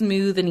sometimes it's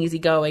smooth and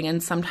easygoing,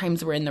 and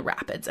sometimes we're in the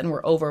rapids and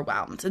we're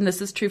overwhelmed. And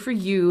this is true for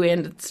you,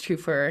 and it's true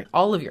for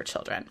all of your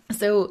children.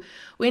 So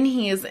when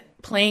he is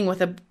playing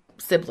with a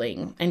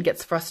sibling and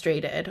gets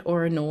frustrated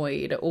or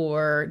annoyed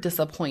or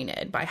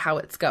disappointed by how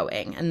it's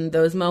going, and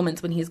those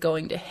moments when he's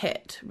going to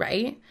hit,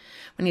 right?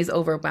 When he's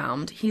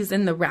overwhelmed, he's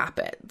in the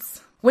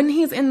rapids. When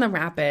he's in the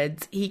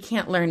rapids, he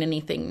can't learn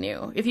anything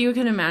new. If you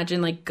can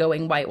imagine like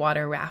going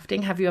whitewater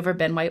rafting. Have you ever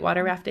been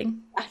whitewater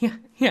rafting?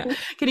 Yeah.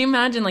 Can you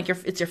imagine like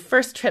it's your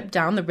first trip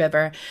down the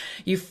river,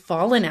 you've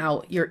fallen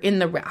out, you're in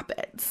the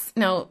rapids.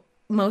 Now,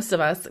 most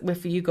of us,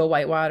 if you go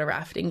whitewater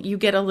rafting, you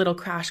get a little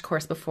crash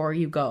course before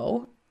you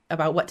go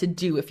about what to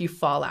do if you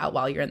fall out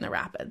while you're in the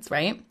rapids,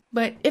 right?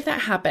 But if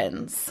that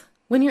happens,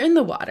 when you're in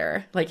the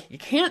water, like you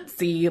can't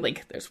see,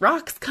 like there's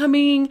rocks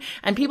coming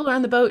and people are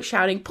on the boat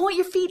shouting, point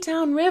your feet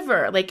down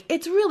river. Like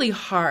it's really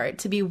hard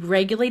to be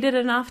regulated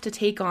enough to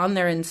take on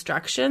their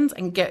instructions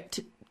and get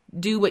to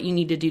do what you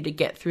need to do to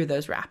get through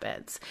those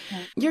rapids.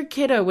 Okay. Your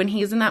kiddo, when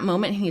he's in that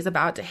moment and he's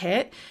about to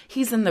hit,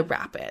 he's in the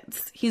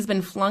rapids. He's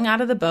been flung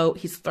out of the boat.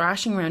 He's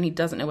thrashing around. He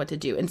doesn't know what to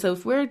do. And so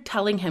if we're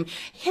telling him,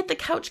 hit the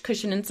couch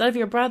cushion instead of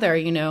your brother,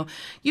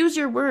 use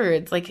your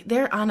words, like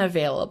they're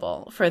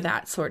unavailable for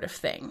that sort of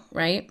thing,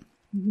 right?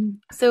 Mm-hmm.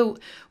 So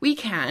we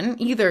can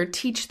either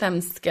teach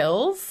them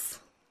skills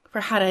for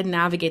how to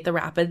navigate the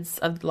rapids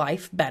of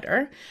life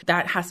better.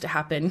 That has to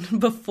happen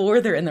before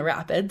they're in the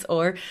rapids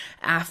or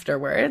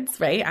afterwards,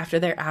 right? After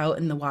they're out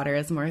and the water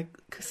is more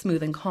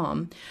smooth and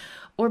calm.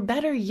 Or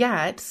better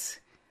yet,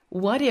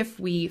 what if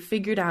we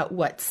figured out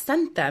what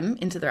sent them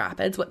into the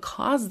rapids, what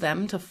caused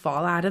them to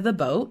fall out of the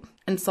boat,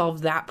 and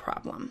solve that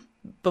problem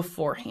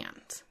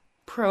beforehand,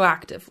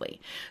 proactively,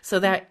 so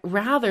that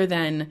rather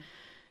than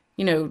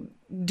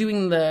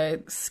doing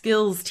the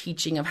skills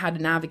teaching of how to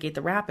navigate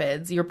the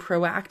rapids, you're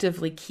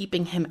proactively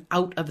keeping him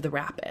out of the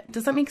rapid.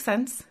 Does that make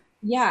sense?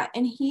 Yeah.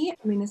 And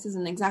this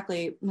isn't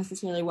exactly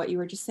necessarily what you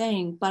were just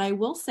saying, but I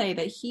will say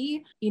that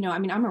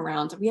I'm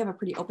around, we have a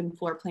pretty open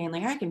floor plan.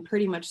 Like I can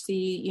pretty much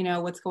see,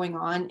 what's going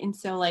on. And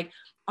so like,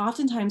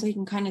 oftentimes I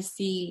can kind of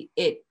see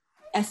it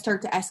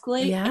start to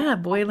escalate. Yeah.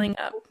 Boiling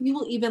up. He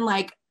will even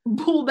like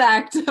pull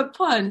back to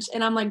punch,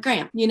 and I'm like,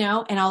 Graham,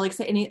 and I'll like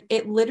say, and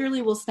it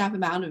literally will snap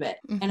him out of it.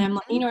 Mm-hmm. And I'm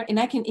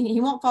like, and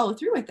he won't follow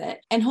through with it.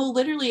 And he'll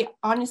literally,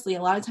 honestly,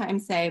 a lot of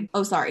times say,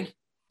 oh, sorry,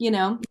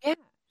 Yeah.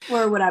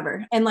 Or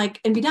whatever, and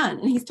be done.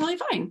 And he's totally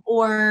fine,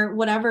 or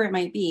whatever it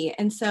might be.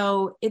 And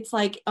so it's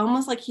like,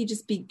 almost like he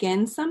just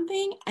begins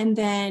something. And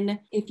then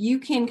if you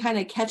can kind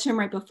of catch him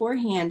right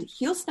beforehand,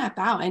 he'll snap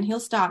out and he'll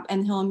stop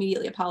and he'll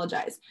immediately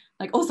apologize.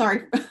 Like, oh,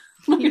 sorry.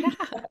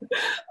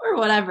 Or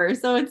whatever.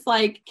 So it's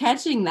like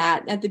catching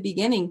that at the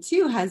beginning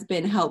too has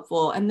been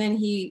helpful. And then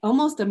he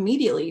almost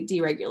immediately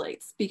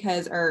deregulates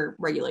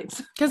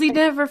regulates. Because he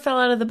never fell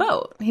out of the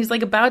boat. He's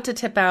like about to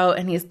tip out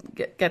and he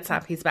gets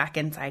up, he's back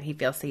inside, he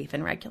feels safe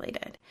and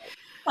regulated.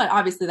 But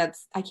obviously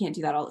I can't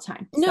do that all the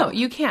time. So. No,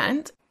 you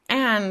can't.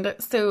 And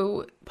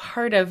so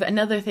part of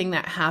another thing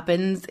that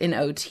happens in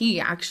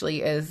OT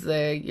actually is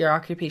your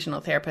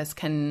occupational therapist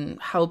can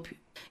help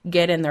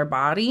get in their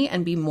body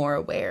and be more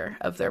aware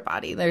of their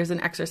body. There's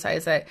an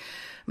exercise that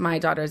my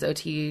daughter's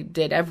OT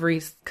did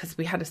because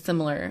we had a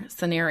similar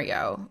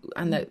scenario,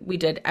 and that we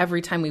did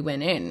every time we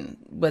went in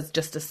was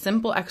just a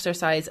simple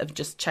exercise of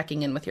just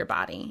checking in with your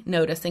body,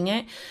 noticing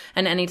it.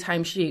 And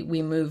anytime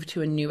we moved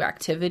to a new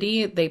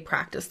activity, they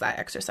practiced that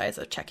exercise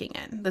of checking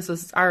in.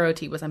 Our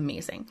OT was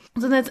amazing.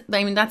 So that's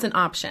an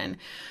option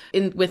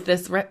with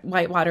this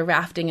whitewater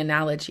rafting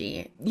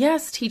analogy.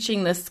 Yes,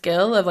 teaching the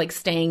skill of like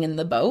staying in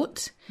the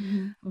boat,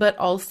 but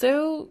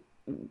also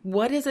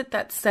what is it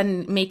that's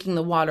making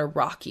the water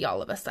rocky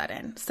all of a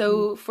sudden?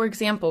 So, for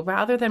example,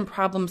 rather than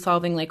problem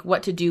solving like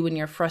what to do when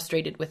you're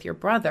frustrated with your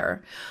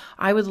brother,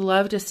 I would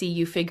love to see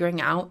you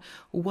figuring out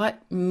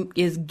what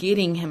is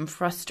getting him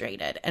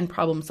frustrated and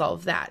problem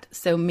solve that.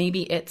 So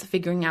maybe it's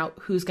figuring out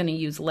who's going to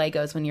use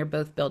Legos when you're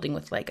both building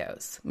with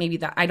Legos. Maybe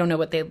that, I don't know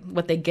what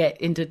they get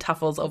into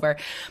tuffles over,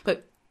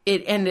 but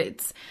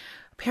it's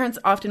parents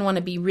often want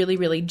to be really,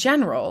 really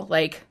general,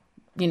 like,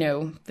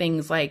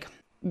 things like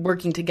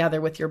working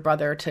together with your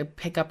brother to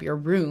pick up your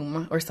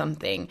room or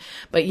something,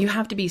 but you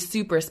have to be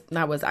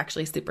that was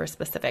actually super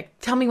specific.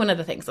 Tell me one of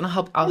the things and I'll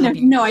help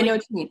you. No, I know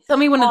what you mean. Tell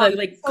me one of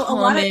the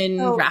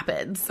common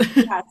rapids.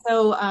 Yeah.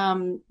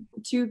 So,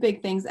 two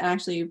big things, and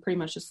actually you pretty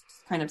much just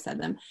kind of said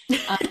them.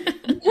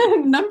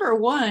 Number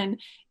one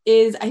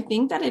is I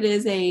think that it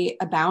is a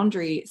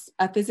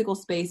physical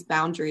space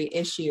boundary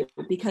issue,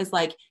 because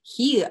like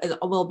he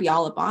will be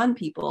all up on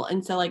people.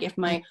 And so like if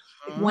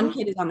one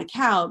kid is on the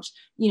couch,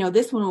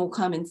 this one will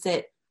come and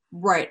sit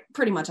right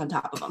pretty much on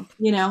top of them,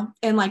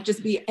 and like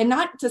just and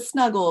not to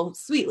snuggle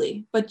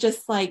sweetly, but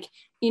just like,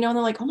 and they're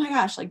like, oh my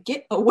gosh, like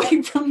get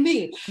away from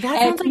me. That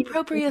sounds like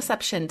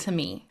proprioception to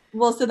me.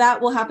 Well, so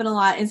that will happen a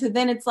lot. And so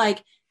then it's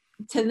like,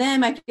 to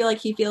them, I feel like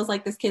he feels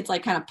like this kid's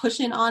like kind of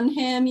pushing on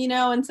him,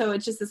 and so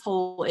it's just this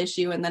whole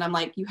issue. And then I'm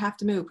like, you have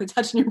to move, quit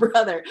touching your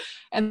brother.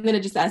 And then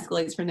it just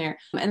escalates from there.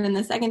 And then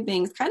the second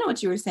thing is kind of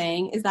what you were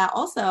saying, is that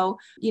also,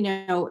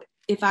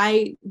 if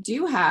I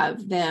do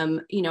have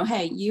them,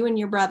 hey, you and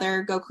your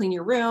brother go clean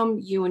your room,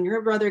 you and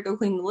your brother go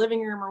clean the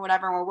living room or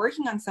whatever, and we're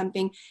working on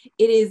something,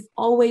 it is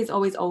always,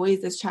 always,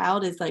 always this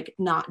child is like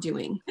not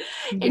doing.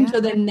 Yeah. And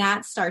so then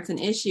that starts an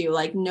issue.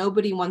 Like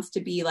nobody wants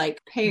to be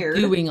like paired.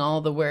 Doing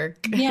all the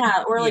work.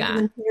 Yeah. Or like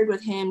even paired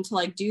with him to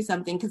like do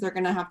something, because they're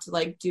going to have to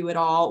like do it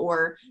all,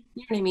 or,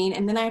 you know what I mean?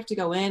 And then I have to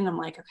go in and I'm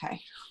like, okay,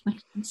 like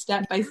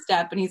step by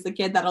step. And he's the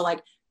kid that'll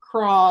like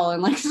crawl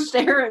and like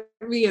stare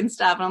at me and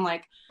stuff. And I'm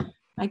like,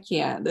 I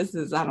can't. I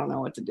don't know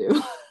what to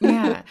do.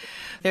 Yeah.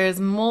 There's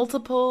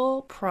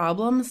multiple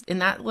problems in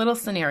that little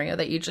scenario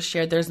that you just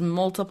shared. There's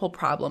multiple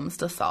problems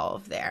to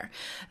solve there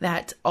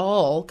that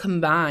all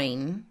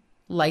combine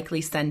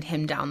likely send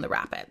him down the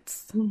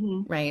rapids,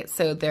 right?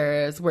 So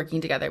there's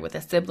working together with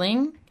a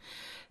sibling.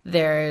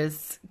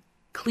 There's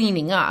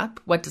cleaning up.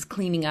 What does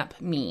cleaning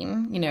up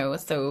mean?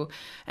 So,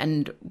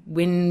 and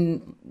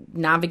when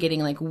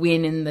navigating, like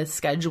when in the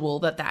schedule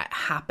that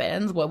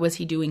happens, what was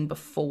he doing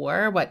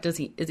before? Is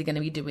he going to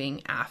be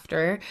doing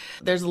after?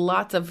 There's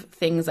lots of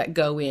things that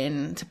go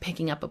into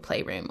picking up a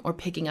playroom or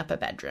picking up a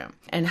bedroom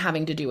and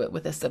having to do it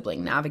with a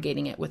sibling,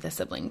 navigating it with a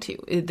sibling too.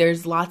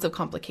 There's lots of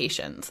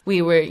complications.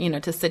 We were,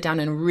 to sit down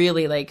and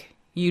really like,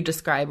 you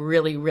describe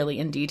really, really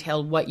in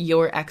detail what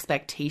your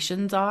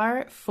expectations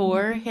are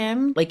for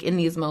him. Like in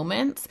these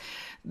moments,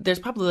 there's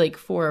probably like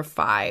 4 or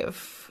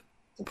 5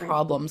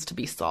 problems to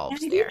be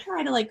solved there. You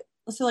try to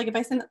if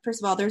I send,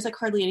 first of all, there's like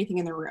hardly anything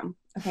in the room.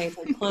 Okay. It's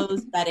like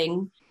clothes,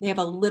 bedding. They have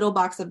a little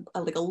box of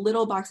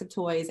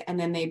toys. And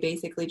then they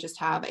basically just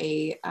have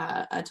a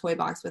toy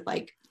box with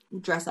like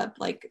dress up,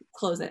 like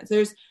clothes in it.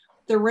 So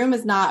the room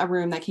is not a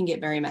room that can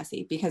get very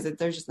messy, because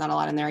there's just not a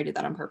lot in there. I did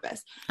that on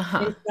purpose.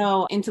 And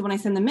so when I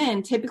send them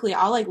in, typically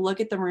I'll like look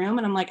at the room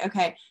and I'm like,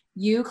 okay,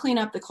 you clean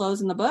up the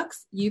clothes and the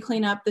books, you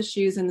clean up the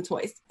shoes and the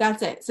toys.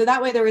 That's it. So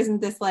that way there isn't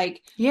this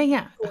like,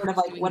 sort of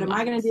like, what am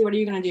I going to do? What are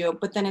you going to do?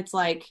 But then it's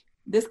like,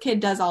 this kid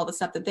does all the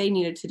stuff that they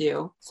needed to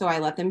do. So I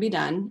let them be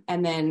done.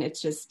 And then it's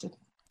just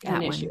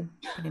an issue.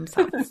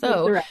 Himself.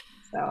 So.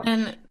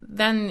 And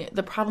then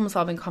the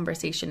problem-solving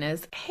conversation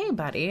is, hey,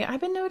 buddy,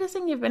 I've been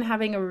noticing you've been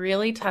having a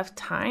really tough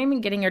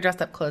time getting your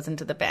dressed-up clothes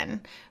into the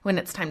bin when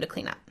it's time to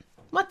clean up.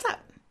 What's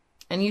up?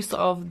 And you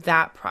solve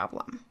that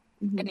problem.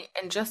 And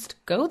just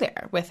go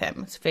there with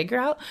him to figure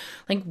out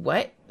like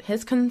what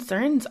his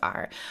concerns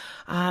are.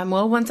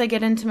 Well, once I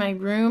get into my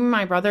room,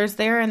 my brother's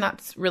there and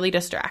that's really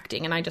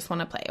distracting and I just want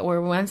to play.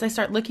 Or once I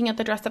start looking at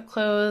the dressed up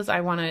clothes,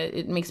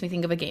 it makes me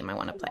think of a game I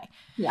want to play.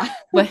 Yeah.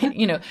 But,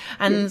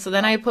 and so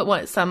then I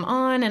put some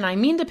on and I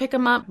mean to pick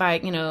them up by,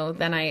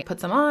 then I put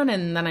some on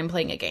and then I'm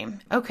playing a game.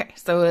 Okay.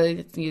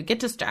 So you get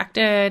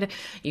distracted,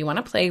 you want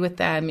to play with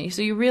them.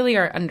 So you really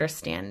are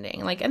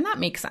understanding and that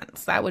makes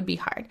sense. That would be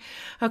hard.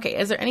 Okay.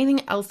 Is there anything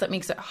else that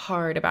makes it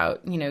hard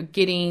about,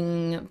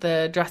 getting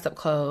the dressed up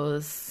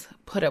clothes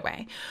put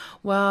away?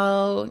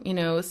 Well,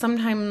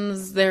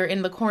 sometimes they're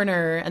in the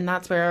corner and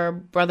that's where our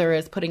brother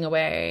is putting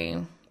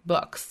away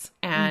books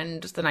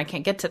and then I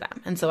can't get to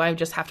them. And so I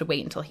just have to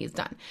wait until he's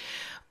done.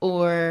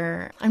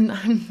 or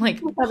I'm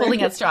like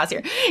pulling at straws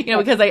here,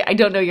 because I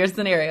don't know your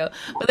scenario,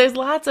 but there's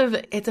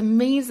it's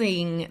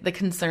amazing the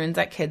concerns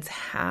that kids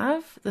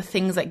have, the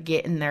things that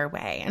get in their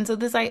way. And so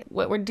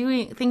what we're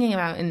thinking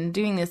about in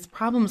doing this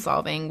problem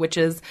solving, which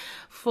is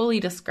fully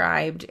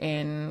described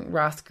in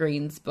Ross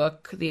Greene's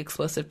book, The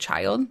Explosive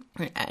Child,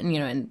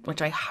 and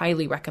which I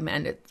highly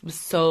recommend. It was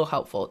so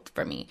helpful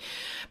for me.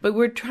 But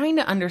we're trying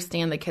to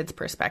understand the kid's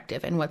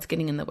perspective and what's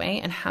getting in the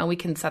way and how we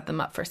can set them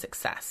up for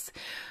success.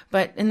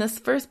 But in this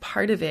first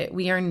part of it,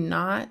 we are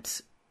not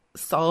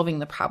solving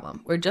the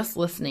problem. We're just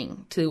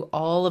listening to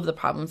all of the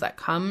problems that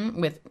come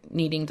with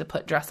needing to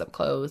put dress-up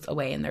clothes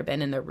away in their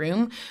bin in their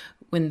room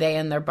when they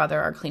and their brother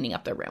are cleaning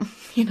up their room.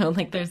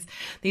 There's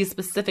these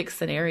specific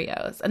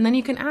scenarios. And then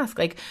you can ask,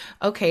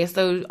 okay,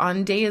 so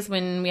on days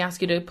when we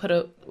ask you to put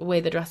away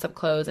the dress-up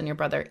clothes and your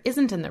brother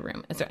isn't in the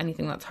room, is there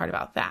anything that's hard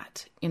about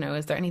that?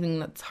 Is there anything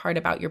that's hard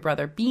about your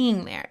brother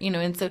being there?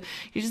 And so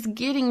you're just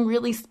getting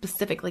really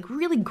specific,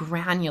 really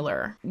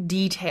granular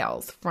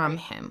details from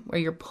him where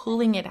you're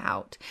pulling it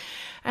out.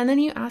 And then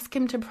you ask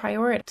him to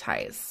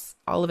prioritize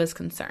all of his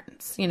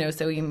concerns,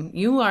 so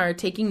you are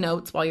taking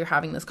notes while you're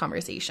having this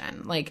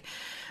conversation.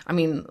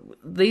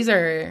 These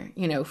are,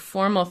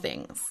 formal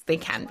things. They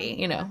can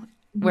be,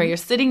 where you're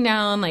sitting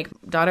down,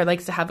 daughter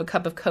likes to have a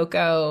cup of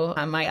cocoa.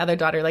 My other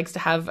daughter likes to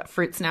have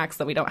fruit snacks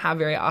that we don't have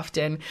very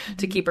often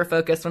to keep her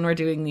focused when we're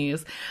doing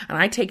these. And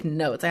I take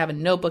notes. I have a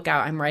notebook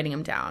out. I'm writing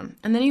them down.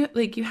 And then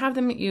you have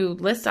them, you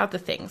list out the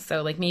things.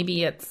 So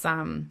maybe it's,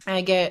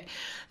 I get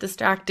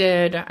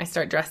distracted. I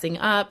start dressing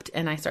up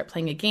and I start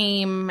playing a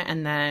game.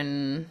 And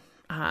then,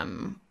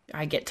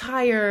 I get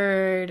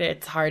tired.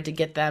 It's hard to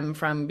get them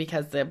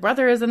because the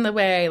brother is in the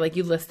way.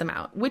 You list them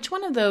out. Which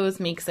one of those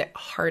makes it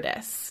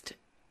hardest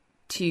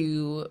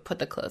to put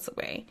the clothes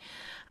away?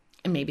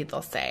 And maybe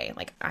they'll say,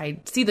 I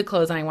see the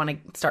clothes and I want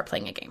to start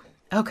playing a game.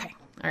 Okay.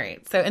 All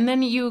right. So, and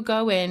then you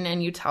go in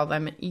and you tell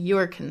them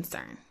your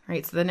concern,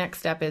 right? So the next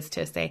step is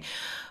to say,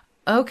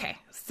 okay,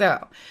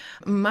 so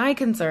my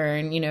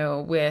concern,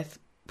 with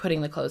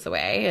putting the clothes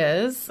away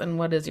is, and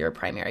what is your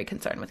primary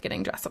concern with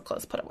getting dress-up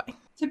clothes put away?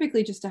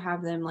 Typically just to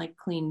have them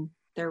clean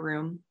their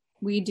room.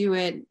 We do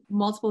it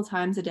multiple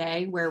times a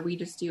day where we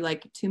just do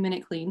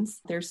 2-minute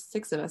cleans. There's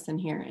 6 of us in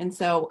here. And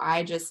so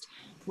I just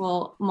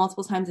will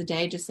multiple times a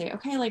day just say,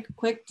 okay,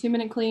 quick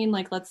 2-minute clean.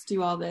 Let's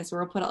do all this.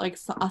 Or we'll put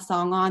a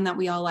song on that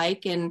we all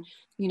like and,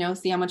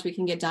 see how much we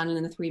can get done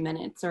in the 3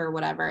 minutes or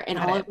whatever. And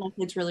all of my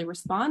kids really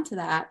respond to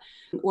that.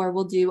 Or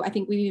we'll do, I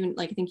think you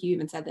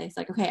even said this,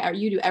 okay,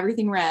 you do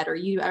everything red or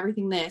you do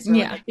everything this. Or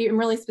I'm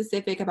really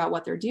specific about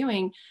what they're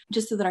doing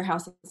just so that our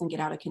house doesn't get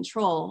out of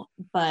control.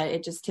 But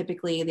it just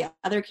typically, the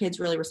other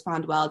kids really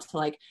respond well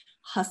to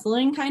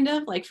hustling kind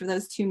of for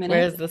those 2 minutes.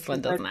 Whereas this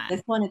one does not.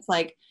 This one, it's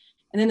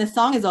and then the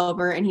song is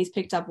over and he's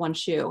picked up one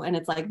shoe and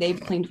it's they've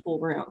cleaned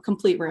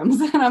complete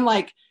rooms. And I'm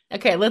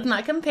okay, let's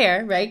not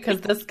compare, right? Because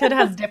this kid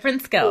has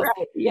different skills.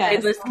 Right, yes.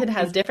 Right? This kid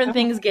has different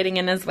things getting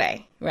in his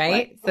way,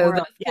 right? So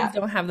those kids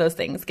don't have those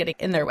things getting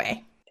in their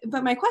way.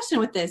 But my question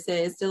with this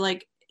is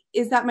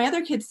is that my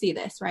other kids see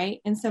this,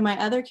 right? And so my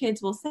other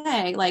kids will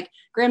say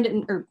Graham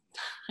didn't, or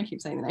I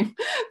keep saying the name,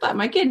 but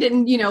my kid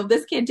didn't,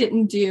 this kid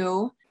didn't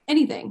do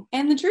anything.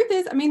 And the truth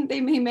is,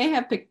 he may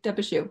have picked up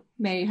a shoe,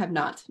 may have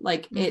not.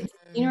 It's,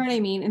 you know what I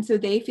mean? And so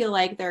they feel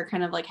they're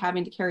kind of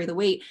having to carry the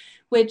weight,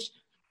 which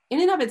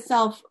in and of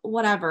itself,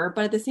 whatever.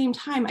 But at the same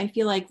time, I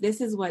feel this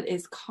is what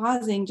is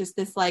causing just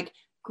this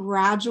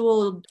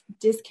gradual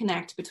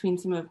disconnect between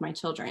some of my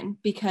children,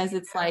 because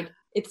it's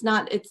it's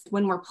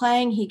when we're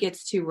playing, he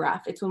gets too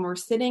rough. It's when we're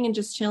sitting and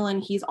just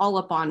chilling, he's all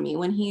up on me.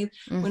 When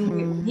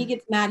when he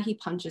gets mad, he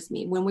punches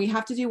me. When we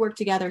have to do work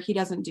together, he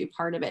doesn't do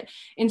part of it.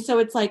 And so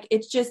it's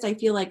it's just, I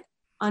feel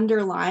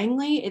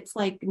underlyingly, it's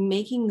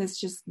making this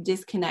just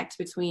disconnect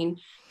between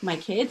my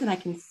kids, and I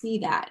can see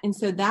that. And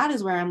so that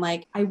is where I'm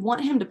I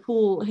want him to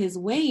pull his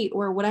weight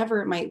or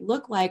whatever it might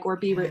look like, or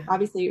be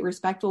obviously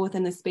respectful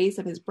within the space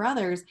of his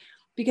brothers,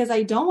 because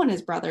I don't want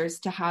his brothers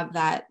to have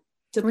that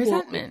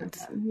resentment.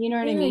 You know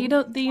what I mean? You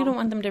don't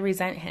want them to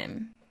resent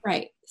him.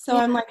 Right. So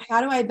I'm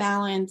how do I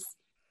balance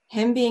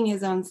him being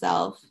his own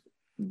self,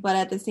 but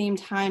at the same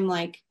time,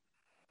 I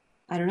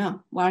don't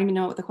know. Well, I don't even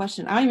know what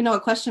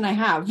question I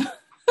have.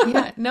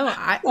 Yeah, no,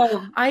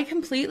 I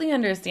completely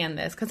understand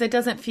this, because it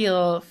doesn't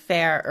feel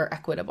fair or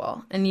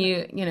equitable. And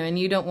you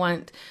don't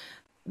want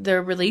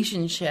their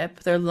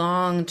relationship, their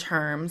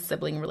long-term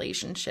sibling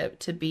relationship,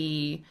 to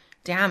be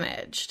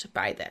damaged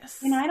by this.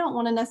 And I don't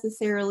want to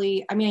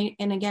necessarily,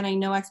 and again, I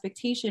know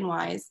expectation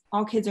wise,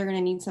 all kids are going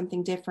to need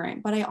something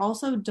different, but I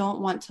also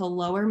don't want to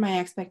lower my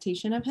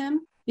expectation of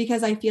him,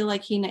 because I feel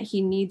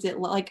he needs it.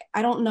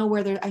 I don't know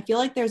where I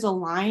feel there's a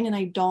line, and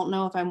I don't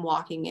know if I'm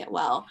walking it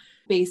well.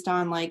 based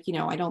on like, you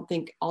know, I don't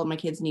think all of my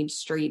kids need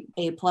straight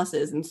A+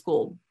 in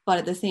school, but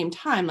at the same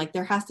time, like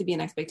there has to be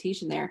an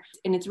expectation there.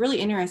 And it's really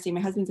interesting.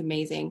 My husband's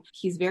amazing.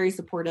 He's very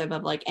supportive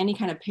of like any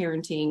kind of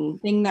parenting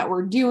thing that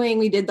we're doing.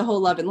 We did the whole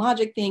Love and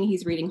Logic thing.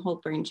 He's reading Whole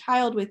Brain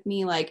Child with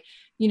me. Like,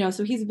 you know,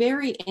 so he's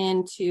very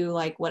into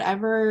like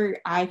whatever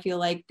I feel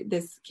like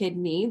this kid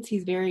needs.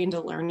 He's very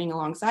into learning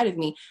alongside of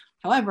me.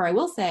 However, I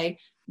will say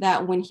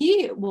that when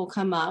he will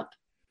come up,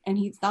 and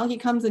he's not like he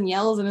comes and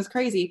yells and is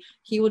crazy,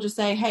 he will just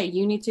say, hey,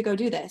 you need to go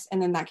do this. And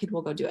then that kid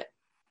will go do it.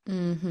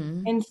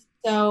 Mm-hmm. And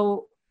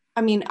so,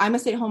 I mean, I'm a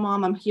stay-at-home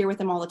mom. I'm here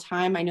with him all the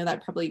time. I know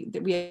that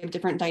we have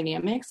different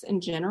dynamics in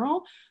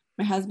general.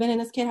 My husband and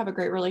this kid have a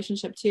great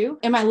relationship too.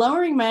 Am I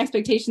lowering my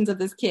expectations of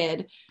this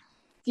kid?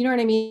 You know what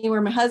I mean?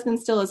 Where my husband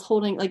still is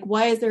holding, like,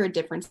 why is there a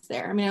difference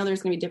there? I mean, I know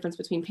there's going to be a difference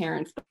between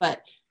parents,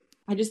 but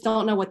I just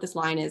don't know what this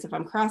line is. If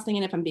I'm crossing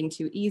it, if I'm being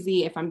too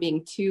easy, if I'm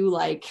being too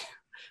like,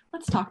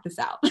 let's talk this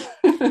out.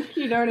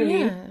 You know what I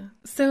mean?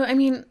 So, I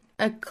mean,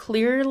 a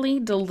clearly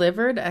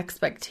delivered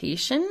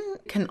expectation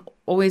can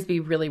always be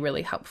really,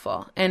 really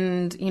helpful.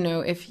 And, you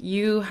know, if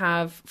you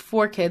have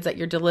 4 kids that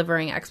you're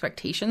delivering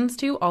expectations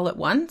to all at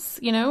once,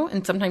 you know,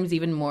 and sometimes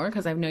even more,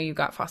 because I know you've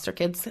got foster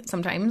kids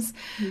sometimes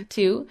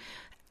too,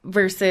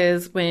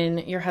 versus when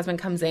your husband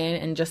comes in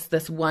and just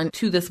this one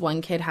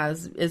kid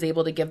is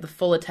able to give the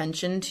full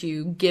attention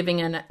to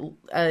giving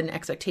an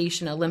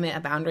expectation, a limit,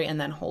 a boundary,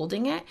 and then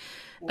holding it.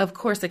 Of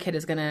course, the kid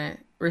is going to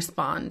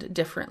respond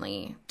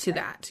differently to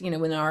that. You know,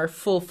 when our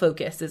full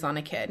focus is on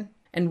a kid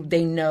and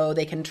they know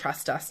they can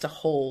trust us to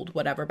hold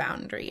whatever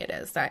boundary it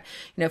is that,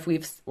 you know,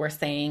 if we're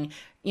saying,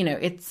 you know,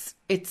 it's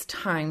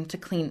time to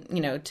clean, you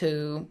know,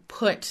 to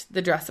put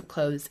the dress up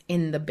clothes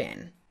in the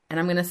bin. And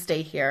I'm going to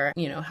stay here,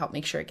 you know, help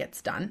make sure it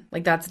gets done.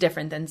 Like, that's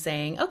different than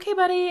saying, okay,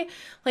 buddy,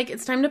 like,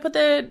 it's time to put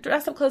the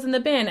dress up clothes in the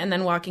bin and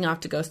then walking off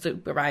to go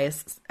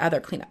supervise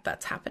other cleanup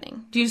that's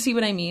happening. Do you see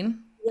what I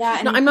mean?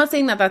 Yeah. No, I'm not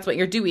saying that that's what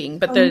you're doing,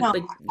 but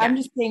I'm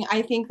just saying,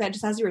 I think that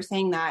just as you were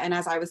saying that, and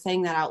as I was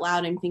saying that out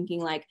loud, I'm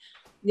thinking like,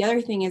 the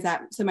other thing is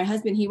that, so my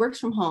husband, he works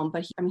from home,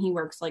 but he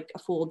works like a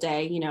full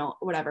day, you know,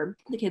 whatever.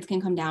 The kids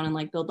can come down and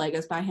like build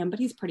Legos by him, but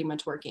he's pretty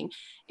much working.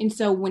 And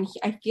so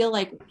I feel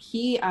like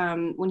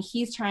when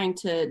he's trying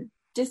to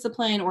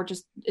discipline or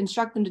just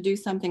instruct them to do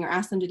something or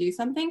ask them to do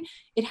something,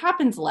 it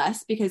happens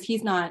less because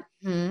he's not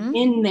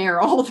in there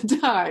all the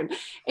time.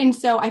 And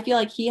so I feel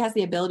like he has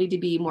the ability to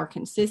be more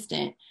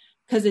consistent.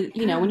 Because,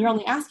 you know, when you're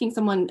only asking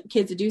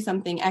kids to do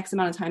something X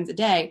amount of times a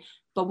day,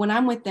 but when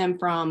I'm with them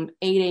from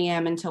 8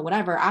 a.m. until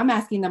whatever, I'm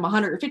asking them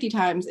 150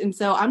 times. And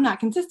so I'm not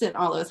consistent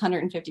all those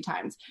 150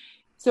 times.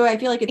 So I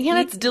feel like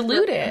it's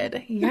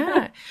diluted.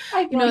 Yeah.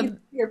 I feel like it's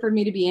easier for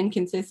me to be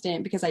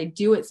inconsistent because I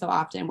do it so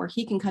often, where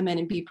he can come in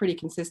and be pretty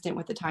consistent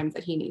with the times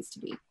that he needs to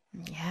be.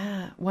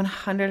 Yeah,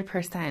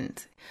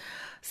 100%.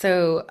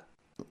 So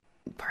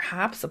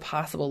perhaps a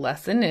possible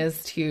lesson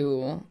is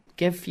to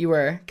give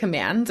fewer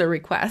commands or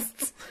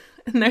requests.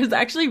 And there's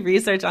actually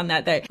research on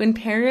that when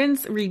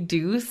parents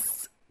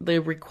reduce the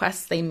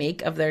requests they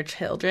make of their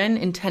children,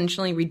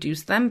 intentionally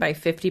reduce them by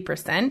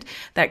 50%,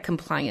 that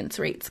compliance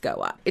rates go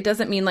up. It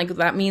doesn't mean like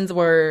that means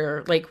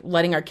we're like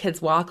letting our kids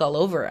walk all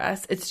over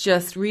us. It's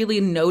just really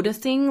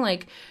noticing,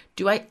 like,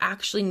 do I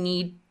actually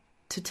need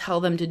to tell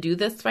them to do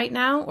this right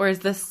now? Or is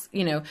this,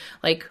 you know,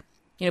 like,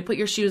 you know, put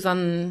your shoes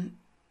on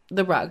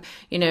the rug,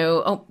 you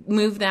know,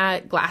 move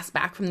that glass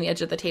back from the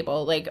edge of the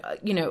table. Like,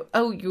 you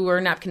know,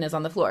 your napkin is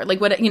on the floor. Like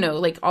what, you know,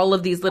 like all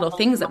of these little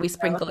things that we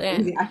sprinkle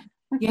in.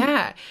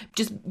 Yeah.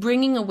 Just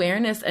bringing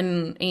awareness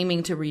and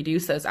aiming to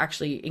reduce those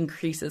actually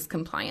increases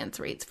compliance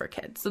rates for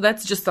kids. So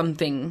that's just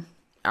something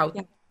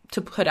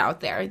to put out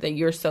there, that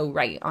you're so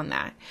right on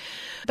that.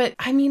 But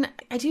I mean,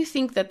 I do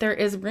think that there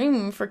is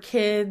room for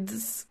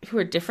kids who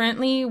are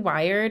differently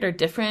wired or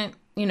different,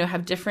 you know,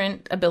 have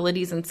different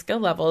abilities and skill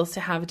levels to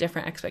have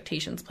different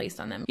expectations placed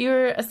on them.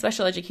 You're a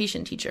special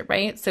education teacher,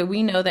 right? So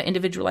we know that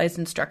individualized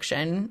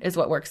instruction is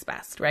what works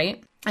best,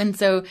 right? And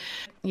so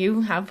you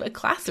have a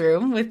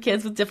classroom with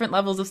kids with different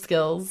levels of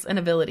skills and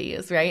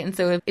abilities, right? And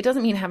so it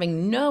doesn't mean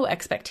having no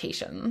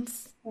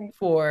expectations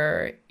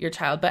for your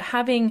child, but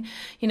having,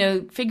 you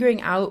know,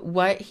 figuring out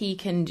what he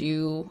can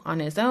do on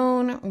his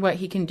own, what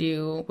he can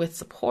do with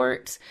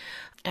support,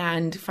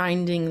 and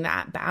finding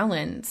that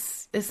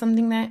balance is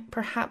something that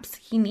perhaps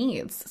he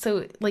needs.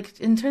 So like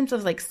in terms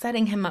of like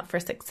setting him up for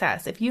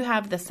success, if you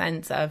have the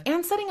sense of,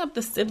 and setting up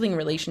the sibling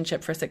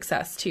relationship for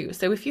success too.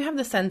 So if you have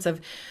the sense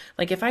of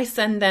like, if I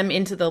send them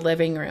into the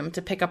living room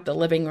to pick up the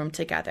living room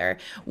together,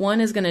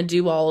 one is going to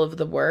do all of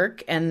the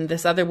work and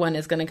this other one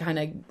is going to kind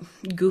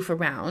of goof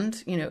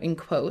around, you know, in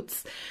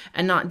quotes,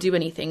 and not do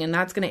anything. And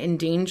that's going to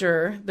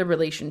endanger the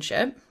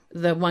relationship.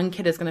 The one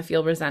kid is going to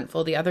feel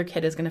resentful. The other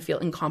kid is going to feel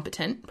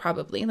incompetent,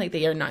 probably, like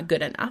they are not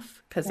good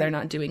enough because they're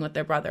not doing what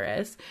their brother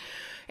is.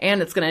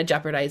 And it's going to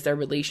jeopardize their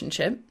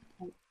relationship.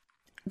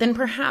 Then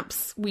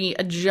perhaps we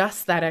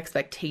adjust that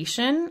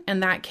expectation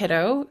and that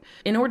kiddo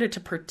in order to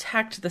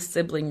protect the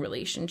sibling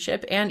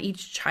relationship and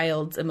each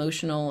child's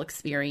emotional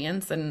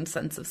experience and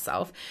sense of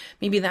self.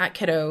 Maybe that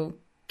kiddo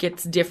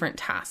gets different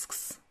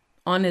tasks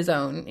on his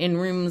own in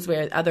rooms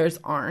where others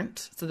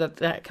aren't, so that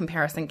that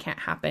comparison can't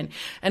happen,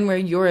 and where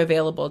you're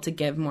available to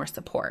give more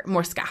support,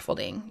 more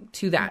scaffolding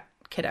to that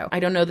kiddo. I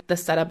don't know the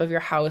setup of your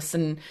house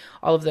and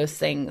all of those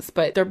things,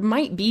 but there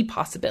might be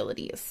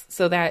possibilities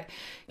so that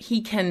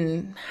he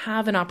can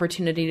have an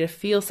opportunity to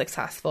feel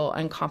successful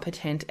and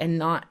competent and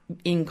not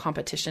in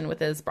competition with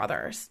his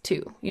brothers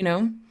too, you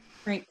know?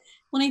 Right.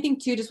 Well, I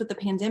think too, just with the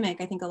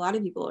pandemic, I think a lot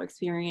of people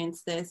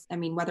experience this. I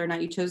mean, whether or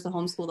not you chose to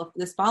homeschool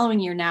this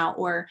following year now,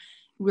 or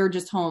we're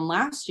just home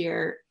last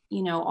year,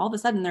 you know, all of a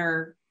sudden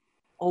they're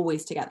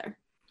always together,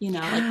 you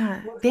know,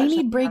 like they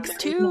need breaks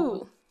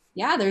too.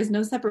 There's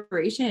no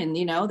separation,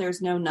 you know,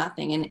 there's no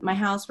nothing. And my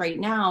house right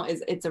now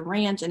it's a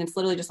ranch, and it's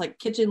literally just like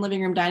kitchen,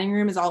 living room, dining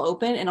room is all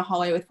open, and a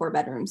hallway with 4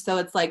 bedrooms. So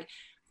it's like,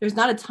 there's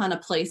not a ton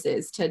of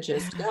places to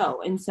just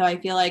go. And so I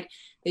feel like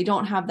they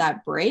don't have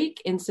that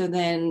break. And so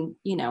then,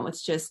 you know,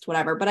 it's just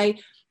whatever. But I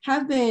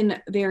have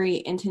been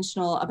very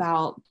intentional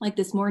about, like,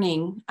 this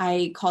morning,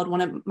 I called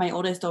one of my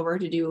oldest over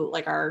to do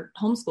like our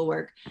homeschool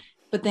work.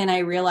 But then I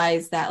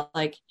realized that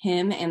like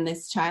him and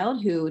this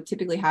child, who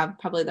typically have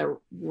probably the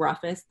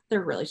roughest,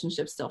 their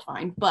relationship's still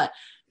fine, but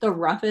the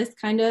roughest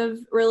kind of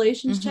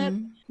relationship,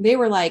 they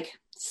were like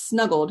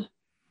snuggled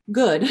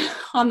good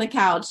on the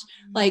couch,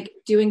 like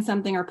doing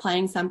something or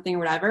playing something or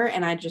whatever.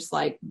 And I just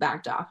like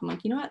backed off. I'm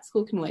like, you know what?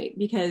 School can wait,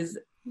 because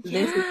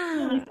this is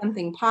really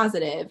something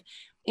positive.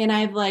 And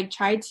I've like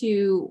tried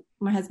to,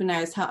 my husband and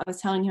I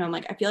was telling him, I'm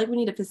like, I feel like we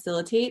need to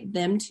facilitate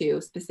them two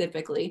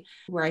specifically,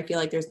 where I feel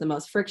like there's the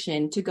most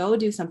friction, to go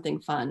do something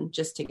fun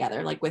just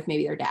together, like with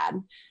maybe their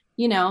dad,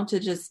 you know, to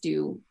just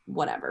do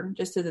whatever,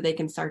 just so that they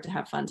can start to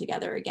have fun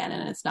together again.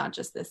 And it's not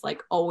just this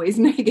like always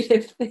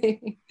negative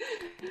thing.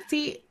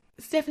 See,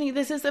 Stephanie,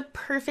 this is a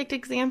perfect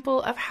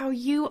example of how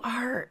you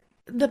are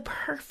the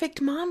perfect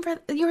mom for,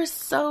 you're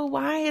so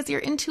wise. Your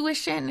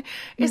intuition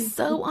is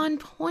so on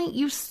point.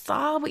 You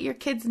saw what your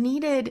kids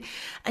needed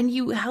and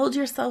you held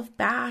yourself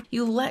back.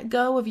 You let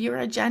go of your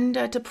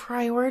agenda to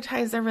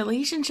prioritize their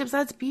relationships.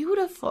 That's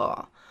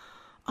beautiful.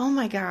 Oh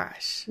my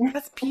gosh.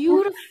 That's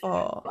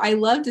beautiful. I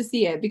love to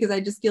see it, because I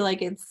just feel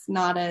like it's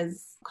not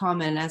as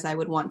common as I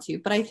would want to.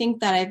 But I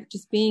think that I've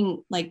just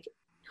being like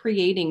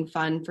creating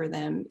fun for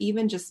them,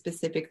 even just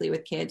specifically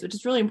with kids, which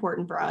is really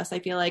important for us. I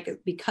feel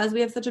like because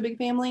we have such a big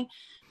family,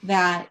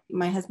 that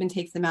my husband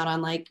takes them out on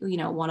like, you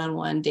know,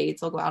 one-on-one dates.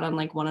 They'll go out on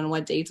like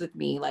one-on-one dates with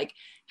me, like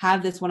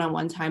have this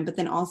one-on-one time. But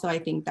then also I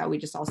think that we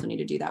just also need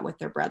to do that with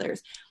their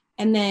brothers.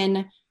 And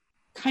then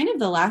kind of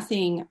the last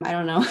thing, I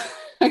don't know,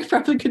 I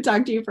probably could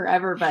talk to you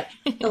forever, but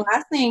the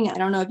last thing, I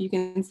don't know if you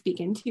can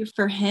speak into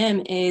for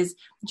him, is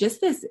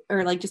just this,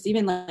 or like just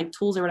even like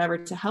tools or whatever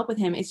to help with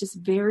him. It's just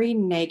very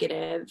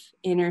negative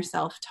inner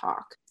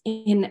self-talk.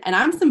 And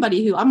I'm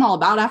somebody who, I'm all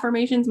about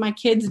affirmations. My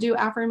kids do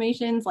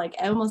affirmations like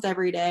almost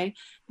every day.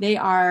 They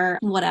are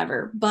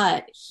whatever,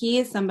 but he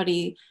is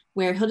somebody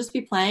where he'll just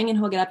be playing and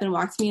he'll get up and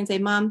walk to me and say,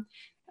 Mom,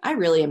 I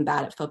really am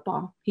bad at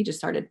football. He just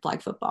started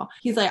flag football.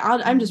 He's like,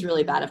 I'm just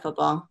really bad at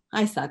football.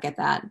 I suck at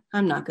that.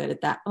 I'm not good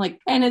at that.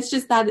 Like, and it's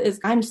just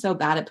I'm so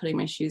bad at putting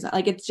my shoes on.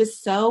 Like, it's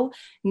just so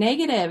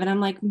negative. And I'm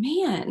like,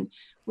 man,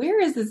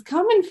 where is this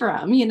coming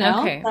from? You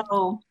know? Okay.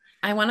 So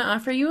I want to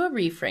offer you a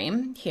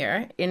reframe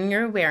here in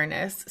your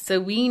awareness.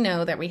 So we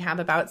know that we have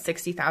about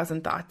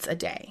 60,000 thoughts a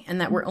day, and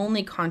that we're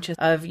only conscious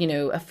of, you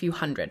know, a few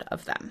hundred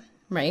of them.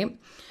 Right?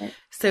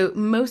 So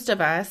most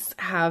of us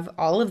have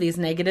all of these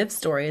negative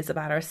stories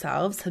about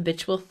ourselves,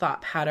 habitual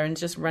thought patterns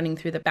just running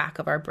through the back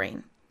of our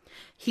brain.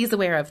 He's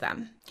aware of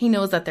them. He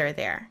knows that they're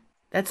there.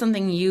 That's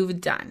something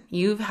you've done.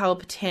 You've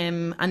helped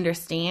him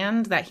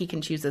understand that he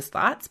can choose his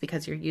thoughts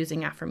because you're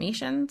using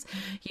affirmations.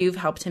 You've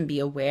helped him be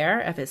aware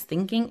of his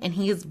thinking, and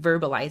he is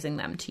verbalizing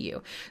them to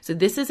you. So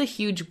this is a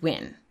huge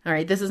win. All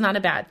right. This is not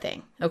a bad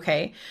thing.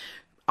 Okay.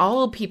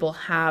 All people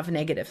have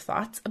negative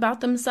thoughts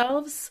about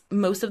themselves.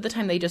 Most of the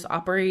time they just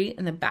operate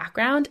in the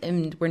background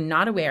and we're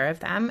not aware of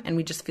them, and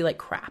we just feel like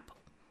crap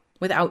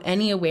without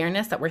any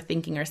awareness that we're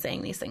thinking or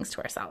saying these things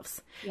to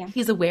ourselves. Yeah.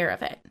 He's aware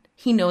of it.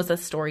 He knows a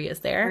story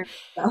is there.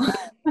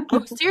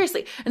 Oh,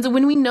 seriously. And so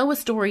when we know a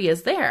story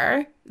is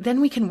there,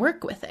 then we can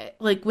work with it.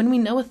 Like when we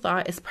know a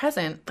thought is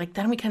present, like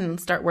then we can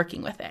start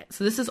working with it.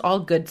 So this is all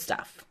good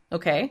stuff.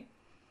 Okay.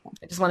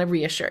 I just want to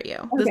reassure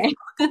you. Okay.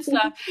 This is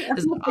all good stuff.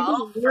 This is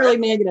all really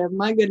negative.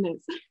 My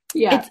goodness.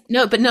 Yeah.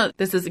 No,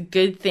 this is a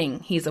good thing.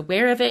 He's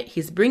aware of it.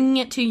 He's bringing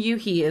it to you.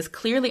 He is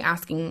clearly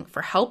asking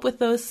for help with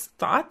those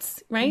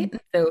thoughts, right? Mm-hmm.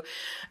 So,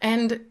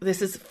 and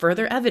this is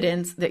further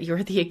evidence that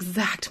you're the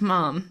exact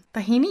mom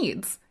that he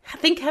needs.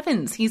 Thank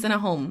heavens he's in a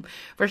home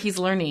where he's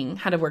learning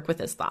how to work with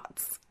his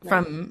thoughts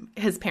from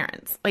his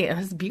parents. Like,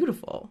 it's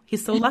beautiful.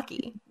 He's so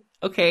lucky.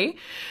 Okay.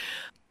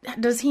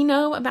 Does he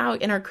know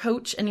about inner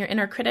coach and your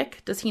inner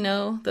critic? Does he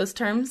know those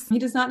terms? He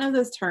does not know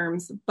those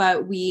terms,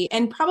 but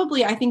and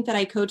probably I think that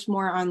I coach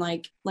more on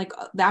like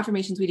the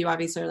affirmations we do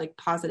obviously are like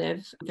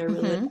positive. They're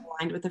really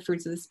aligned with the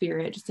fruits of the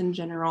spirit just in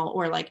general,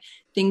 or like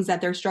things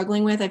that they're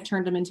struggling with. I've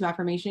turned them into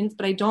affirmations,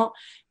 but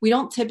we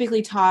don't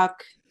typically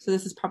talk. So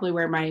this is probably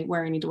where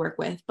I need to work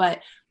with, but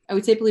I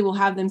would typically will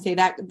have them say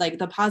that, like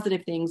the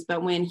positive things,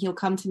 but when he'll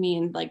come to me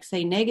and like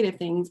say negative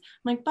things,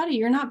 I'm like, buddy,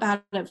 you're not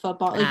bad at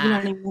football. Like, you know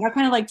what I mean? I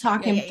kind of like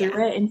talk him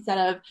through it instead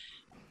of,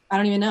 I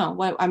don't even know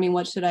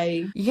what should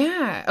I?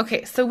 Yeah.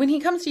 Okay. So when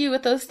he comes to you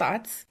with those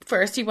thoughts,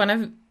 first you want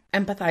to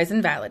empathize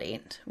and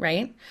validate,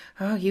 right?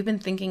 Oh, you've been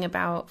thinking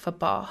about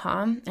football,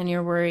 huh? And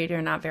you're worried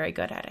you're not very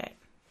good at it.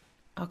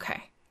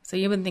 Okay. So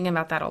you've been thinking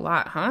about that a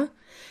lot, huh?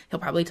 He'll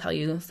probably tell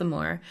you some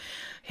more.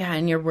 Yeah,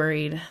 and you're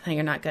worried that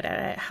you're not good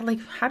at it.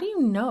 How do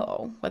you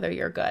know whether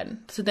you're good?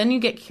 So then you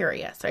get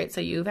curious, right?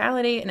 So you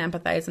validate and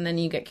empathize, and then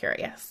you get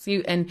curious.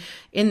 And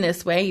in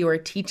this way, you are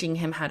teaching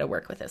him how to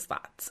work with his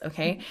thoughts,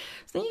 okay?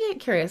 So then you get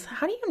curious.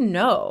 How do you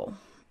know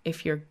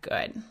if you're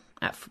good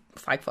at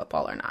flag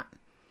football or not?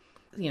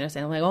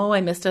 Saying like, oh,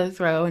 I missed a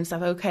throw and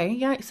stuff. Okay,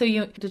 yeah. So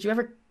did you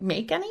ever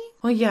make any?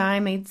 Well, yeah, I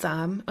made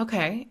some.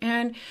 Okay.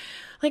 And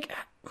like,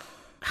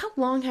 how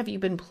long have you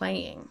been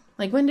playing?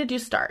 Like, when did you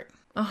start?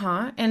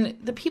 And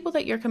the people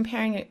that you're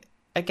comparing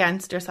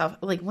against yourself,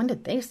 like, when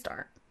did they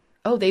start?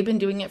 Oh, they've been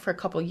doing it for a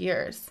couple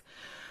years.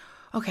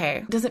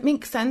 Okay. Does it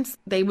make sense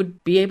they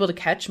would be able to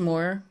catch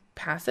more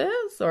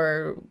passes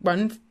or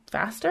run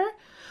faster?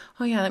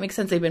 Oh, yeah, that makes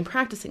sense. They've been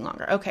practicing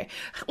longer. Okay.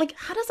 Like,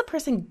 how does a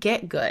person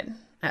get good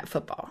at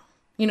football?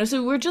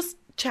 So we're just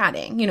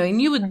chatting,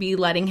 and you would be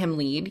letting him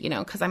lead,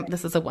 because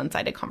this is a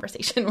one-sided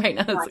conversation right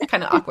now. It's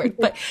kind of awkward,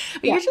 but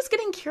you're just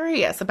getting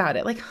curious about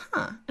it. Like,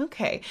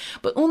 okay.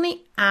 But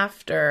only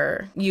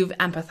after you've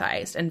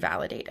empathized and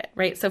validated,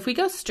 right? So if we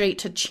go straight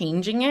to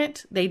changing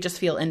it, they just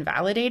feel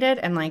invalidated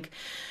and like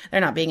they're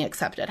not being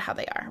accepted how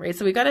they are, right?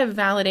 So we got to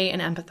validate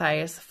and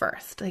empathize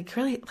first. Like,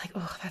 really, like,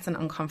 oh, that's an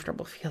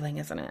uncomfortable feeling,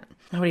 isn't it?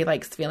 Nobody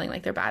likes feeling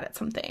like they're bad at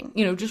something.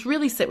 Just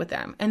really sit with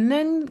them and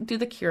then do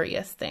the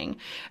curious thing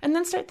and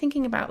then start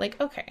thinking about like,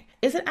 okay,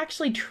 is it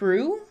actually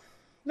true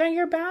that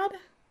you're bad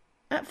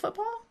at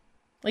football?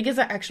 Like, is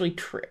that actually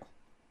true?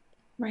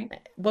 Right.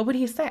 What would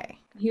he say?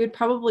 He would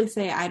probably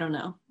say, I don't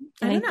know.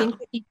 And I think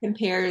that he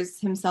compares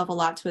himself a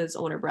lot to his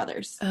older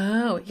brothers.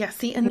 Oh, yeah.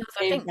 See, and those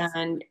they've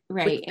done,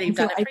 right. They've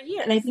done it for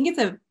years. And I think it's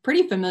a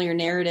pretty familiar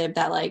narrative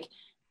that like,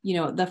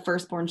 the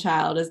firstborn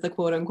child is the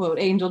quote unquote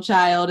angel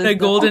child. The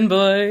golden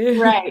boy.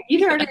 Right.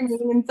 You know what I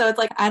mean? And so it's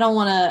like, I don't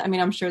want to,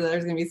 I'm sure that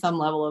there's going to be some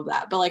level of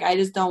that, but like, I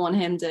just don't want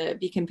him to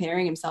be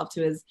comparing himself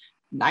to his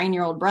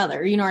 9-year-old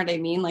brother. You know what I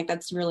mean? Like,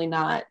 that's really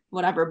not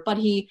whatever. But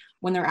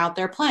when they're out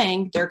there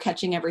playing, they're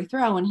catching every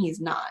throw and he's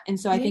not. And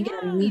so I think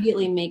it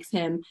immediately makes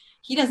him,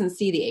 he doesn't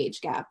see the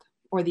age gap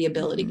or the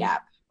ability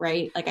gap,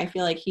 right? Like, I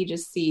feel like he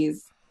just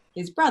sees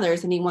his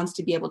brothers and he wants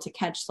to be able to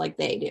catch like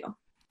they do.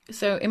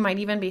 So it might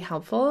even be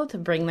helpful to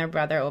bring their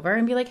brother over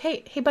and be like,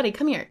 hey, buddy,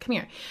 come here.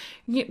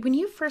 When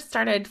you first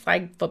started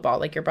flag football,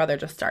 like your brother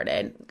just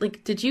started,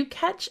 like, did you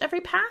catch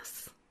every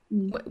pass?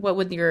 What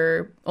would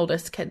your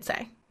oldest kid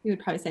say?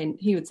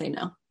 He would say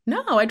no.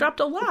 No, I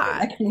dropped a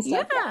lot.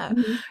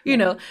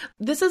 Yeah.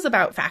 This is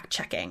about fact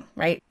checking,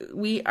 right?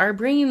 Our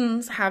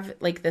brains have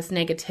like this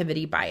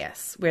negativity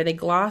bias where they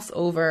gloss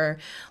over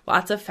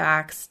lots of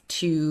facts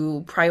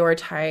to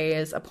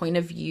prioritize a point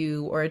of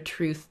view or a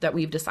truth that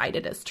we've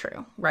decided is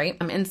true, right?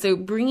 And so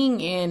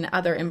bringing in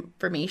other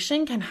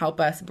information can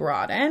help us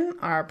broaden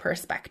our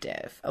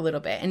perspective a little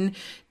bit. And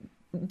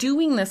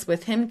doing this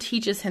with him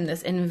teaches him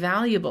this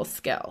invaluable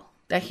skill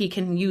that he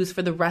can use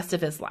for the rest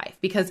of his life,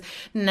 because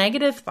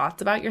negative thoughts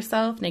about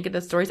yourself,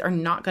 negative stories are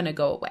not going to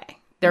go away.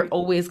 They're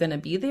always going to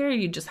be there.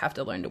 You just have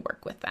to learn to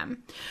work with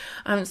them.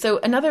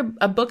 So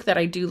a book that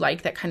I do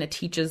like that kind of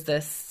teaches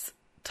this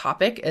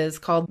topic is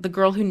called The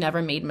Girl Who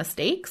Never Made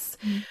Mistakes.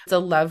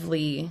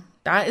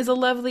 That is a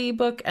lovely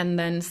book. And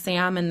then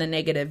Sam and the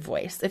Negative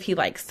Voice, if he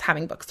likes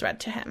having books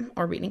read to him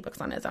or reading books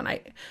on his own.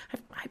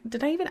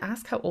 Did I even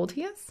ask how old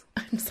he is?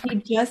 I'm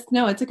sorry.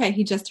 No, it's okay.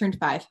 He just turned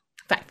 5.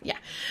 Yeah.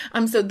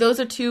 So those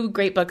are 2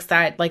 great books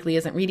that likely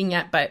isn't reading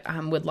yet, but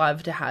would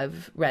love to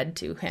have read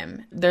to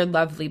him. They're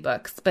lovely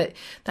books, but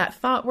that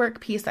thought work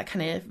piece, that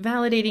kind of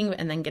validating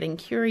and then getting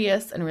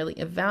curious and really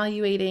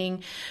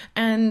evaluating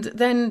and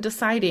then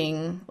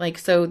deciding, like,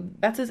 so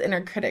that's his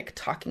inner critic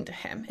talking to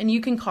him. And you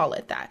can call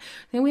it that.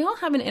 And we all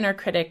have an inner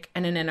critic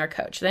and an inner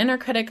coach. The inner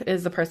critic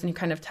is the person who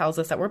kind of tells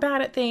us that we're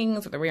bad at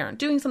things or that we aren't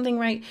doing something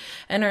right.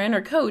 And our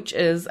inner coach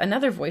is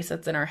another voice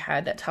that's in our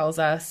head that tells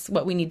us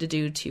what we need to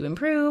do to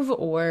improve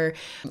or,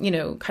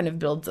 kind of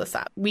builds us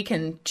up. We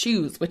can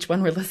choose which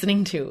one we're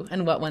listening to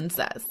and what one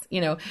says.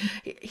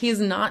 He's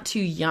not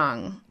too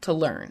young to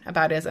learn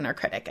about his inner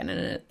critic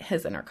and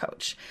his inner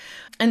coach.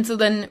 And so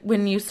then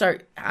when you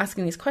start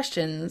asking these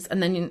questions,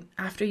 and then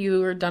after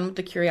you are done with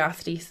the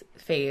curiosity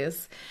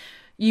phase,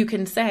 you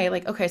can say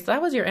like, okay, so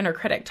that was your inner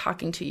critic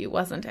talking to you,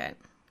 wasn't it?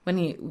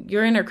 When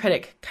your inner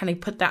critic kind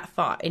of put that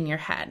thought in your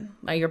head,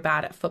 like you're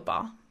bad at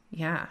football.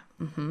 Yeah.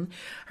 Mm-hmm.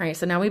 All right.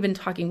 So now we've been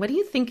talking. What do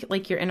you think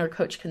like your inner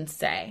coach can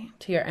say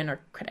to your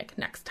inner critic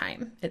next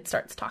time it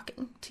starts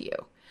talking to you?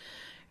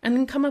 And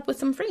then come up with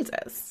some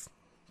phrases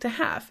to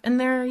have. And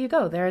there you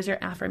go. There's your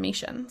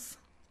affirmations.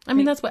 I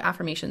mean, that's what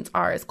affirmations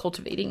are, is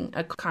cultivating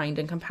a kind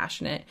and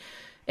compassionate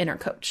inner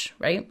coach,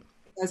 right?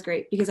 That's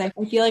great, because I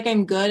feel like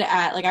I'm good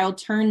at, like, I'll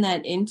turn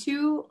that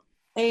into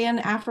an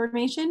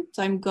affirmation.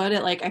 So I'm good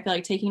at like, I feel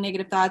like taking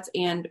negative thoughts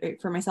and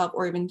for myself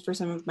or even for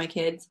some of my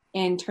kids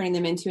and turning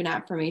them into an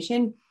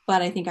affirmation.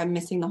 But I think I'm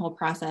missing the whole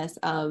process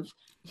of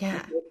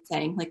like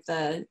saying like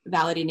the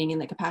validating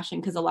and the compassion.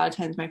 Because a lot of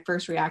times my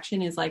first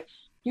reaction is like,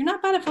 you're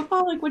not bad at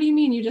football. Like, what do you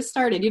mean? You just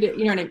started, you know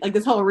what I mean? Like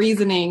this whole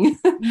reasoning.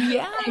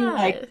 Yeah.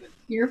 Like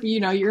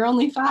you're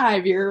only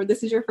 5.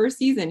 This is your first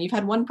season. You've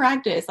had one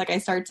practice. Like I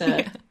start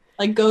to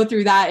like go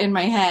through that in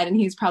my head. And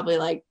he's probably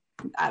like,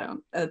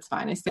 that's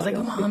fine. I still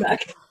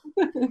like,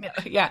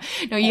 yeah.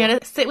 No, you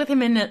got to sit with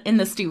him in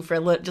the stew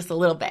for just a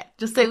little bit.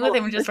 Just sit with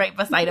him just right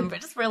beside him,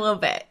 but just for a little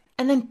bit.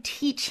 And then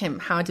teach him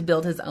how to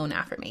build his own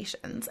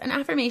affirmations. And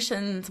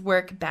affirmations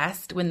work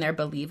best when they're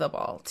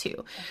believable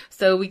too.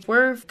 So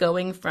we're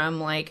going from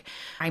like,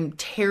 I'm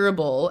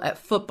terrible at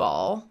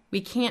football.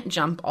 We can't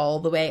jump all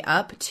the way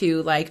up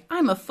to like,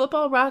 I'm a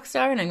football rock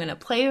star and I'm going to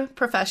play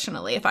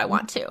professionally if I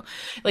want to.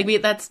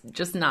 Like that's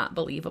just not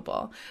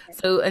believable.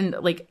 So, and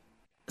like,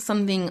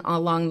 something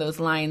along those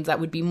lines that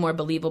would be more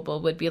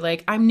believable would be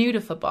like, I'm new to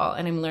football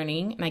and I'm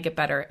learning and I get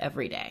better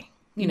every day.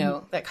 You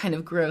know, that kind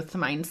of growth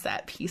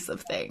mindset piece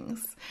of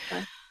things.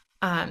 Okay.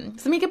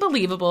 So make it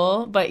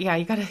believable, but yeah,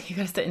 you gotta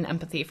sit in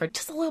empathy for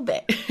just a little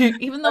bit.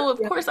 Even though, of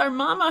course, our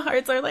mama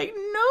hearts are like,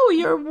 no,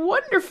 you're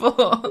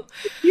wonderful.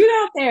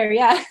 You're out there,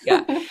 yeah.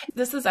 Yeah.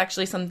 This is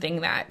actually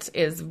something that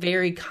is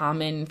very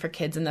common for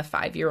kids in the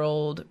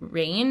 5-year-old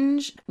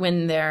range.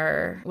 When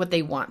what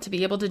they want to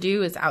be able to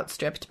do is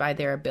outstripped by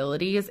their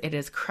abilities, it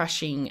is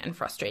crushing and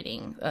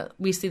frustrating.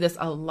 We see this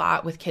a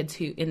lot with kids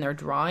who in their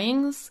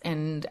drawings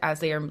and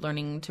as they are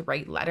learning to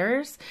write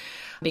letters,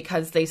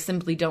 because they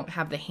simply don't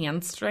have the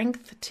hand strength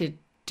to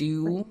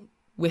do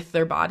with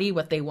their body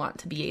what they want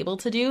to be able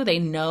to do. They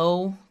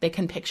know, they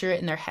can picture it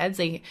in their heads.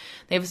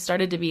 They've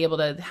started to be able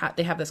to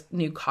they have this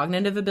new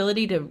cognitive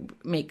ability to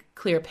make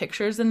clear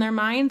pictures in their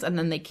minds, and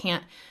then they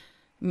can't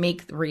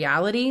make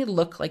reality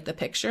look like the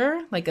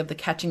picture, like of the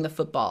catching the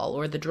football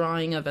or the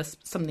drawing of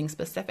something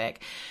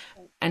specific.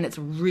 And it's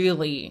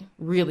really,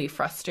 really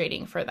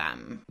frustrating for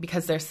them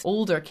because there's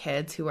older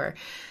kids who are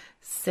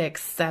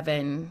 6,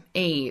 7,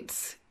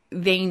 8.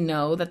 They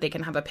know that they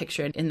can have a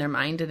picture in their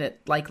mind and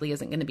it likely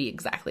isn't going to be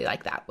exactly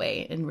like that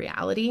way in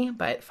reality.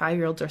 But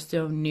 5-year-olds are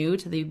so new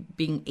to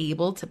being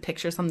able to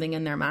picture something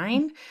in their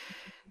mind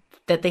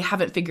that they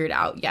haven't figured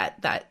out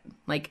yet that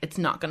like it's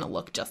not going to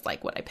look just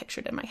like what I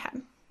pictured in my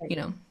head, you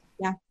know?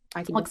 Yeah.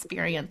 I can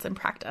experience and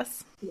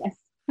practice. Yes.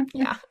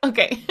 Yeah.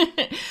 Okay.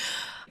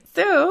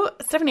 So,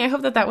 Stephanie, I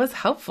hope that was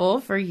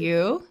helpful for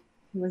you.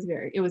 It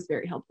was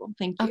very helpful.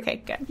 Thank you.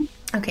 Okay, good.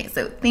 Okay,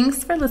 so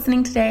thanks for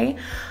listening today.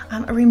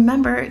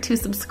 Remember to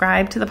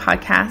subscribe to the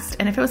podcast.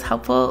 And if it was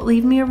helpful,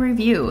 leave me a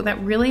review. That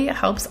really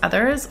helps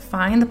others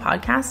find the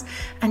podcast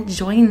and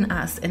join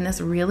us in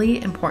this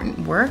really important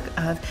work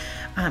of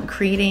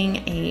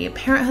creating a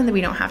parenthood that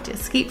we don't have to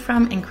escape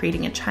from and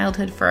creating a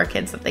childhood for our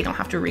kids that they don't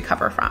have to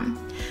recover from.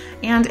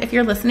 And if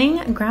you're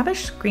listening, grab a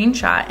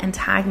screenshot and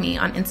tag me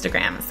on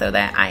Instagram so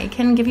that I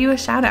can give you a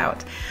shout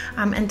out.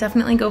 And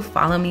definitely go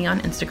follow me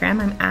on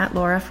Instagram. I'm at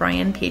Laura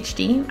Froyen,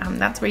 PhD.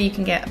 That's where you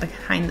can get a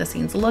behind the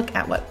scenes look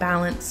at what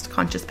balanced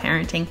conscious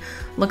parenting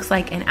looks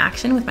like in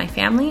action with my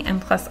family.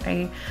 And plus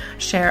I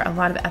share a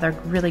lot of other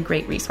really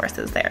great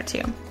resources there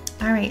too.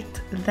 All right,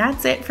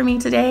 that's it for me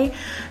today.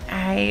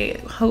 I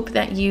hope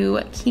that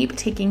you keep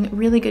taking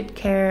really good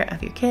care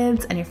of your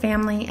kids and your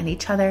family and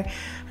each other,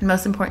 and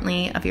most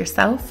importantly, of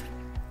yourself.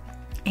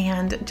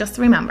 And just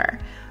remember,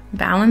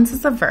 balance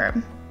is a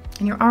verb,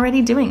 and you're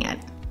already doing it.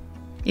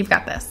 You've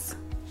got this.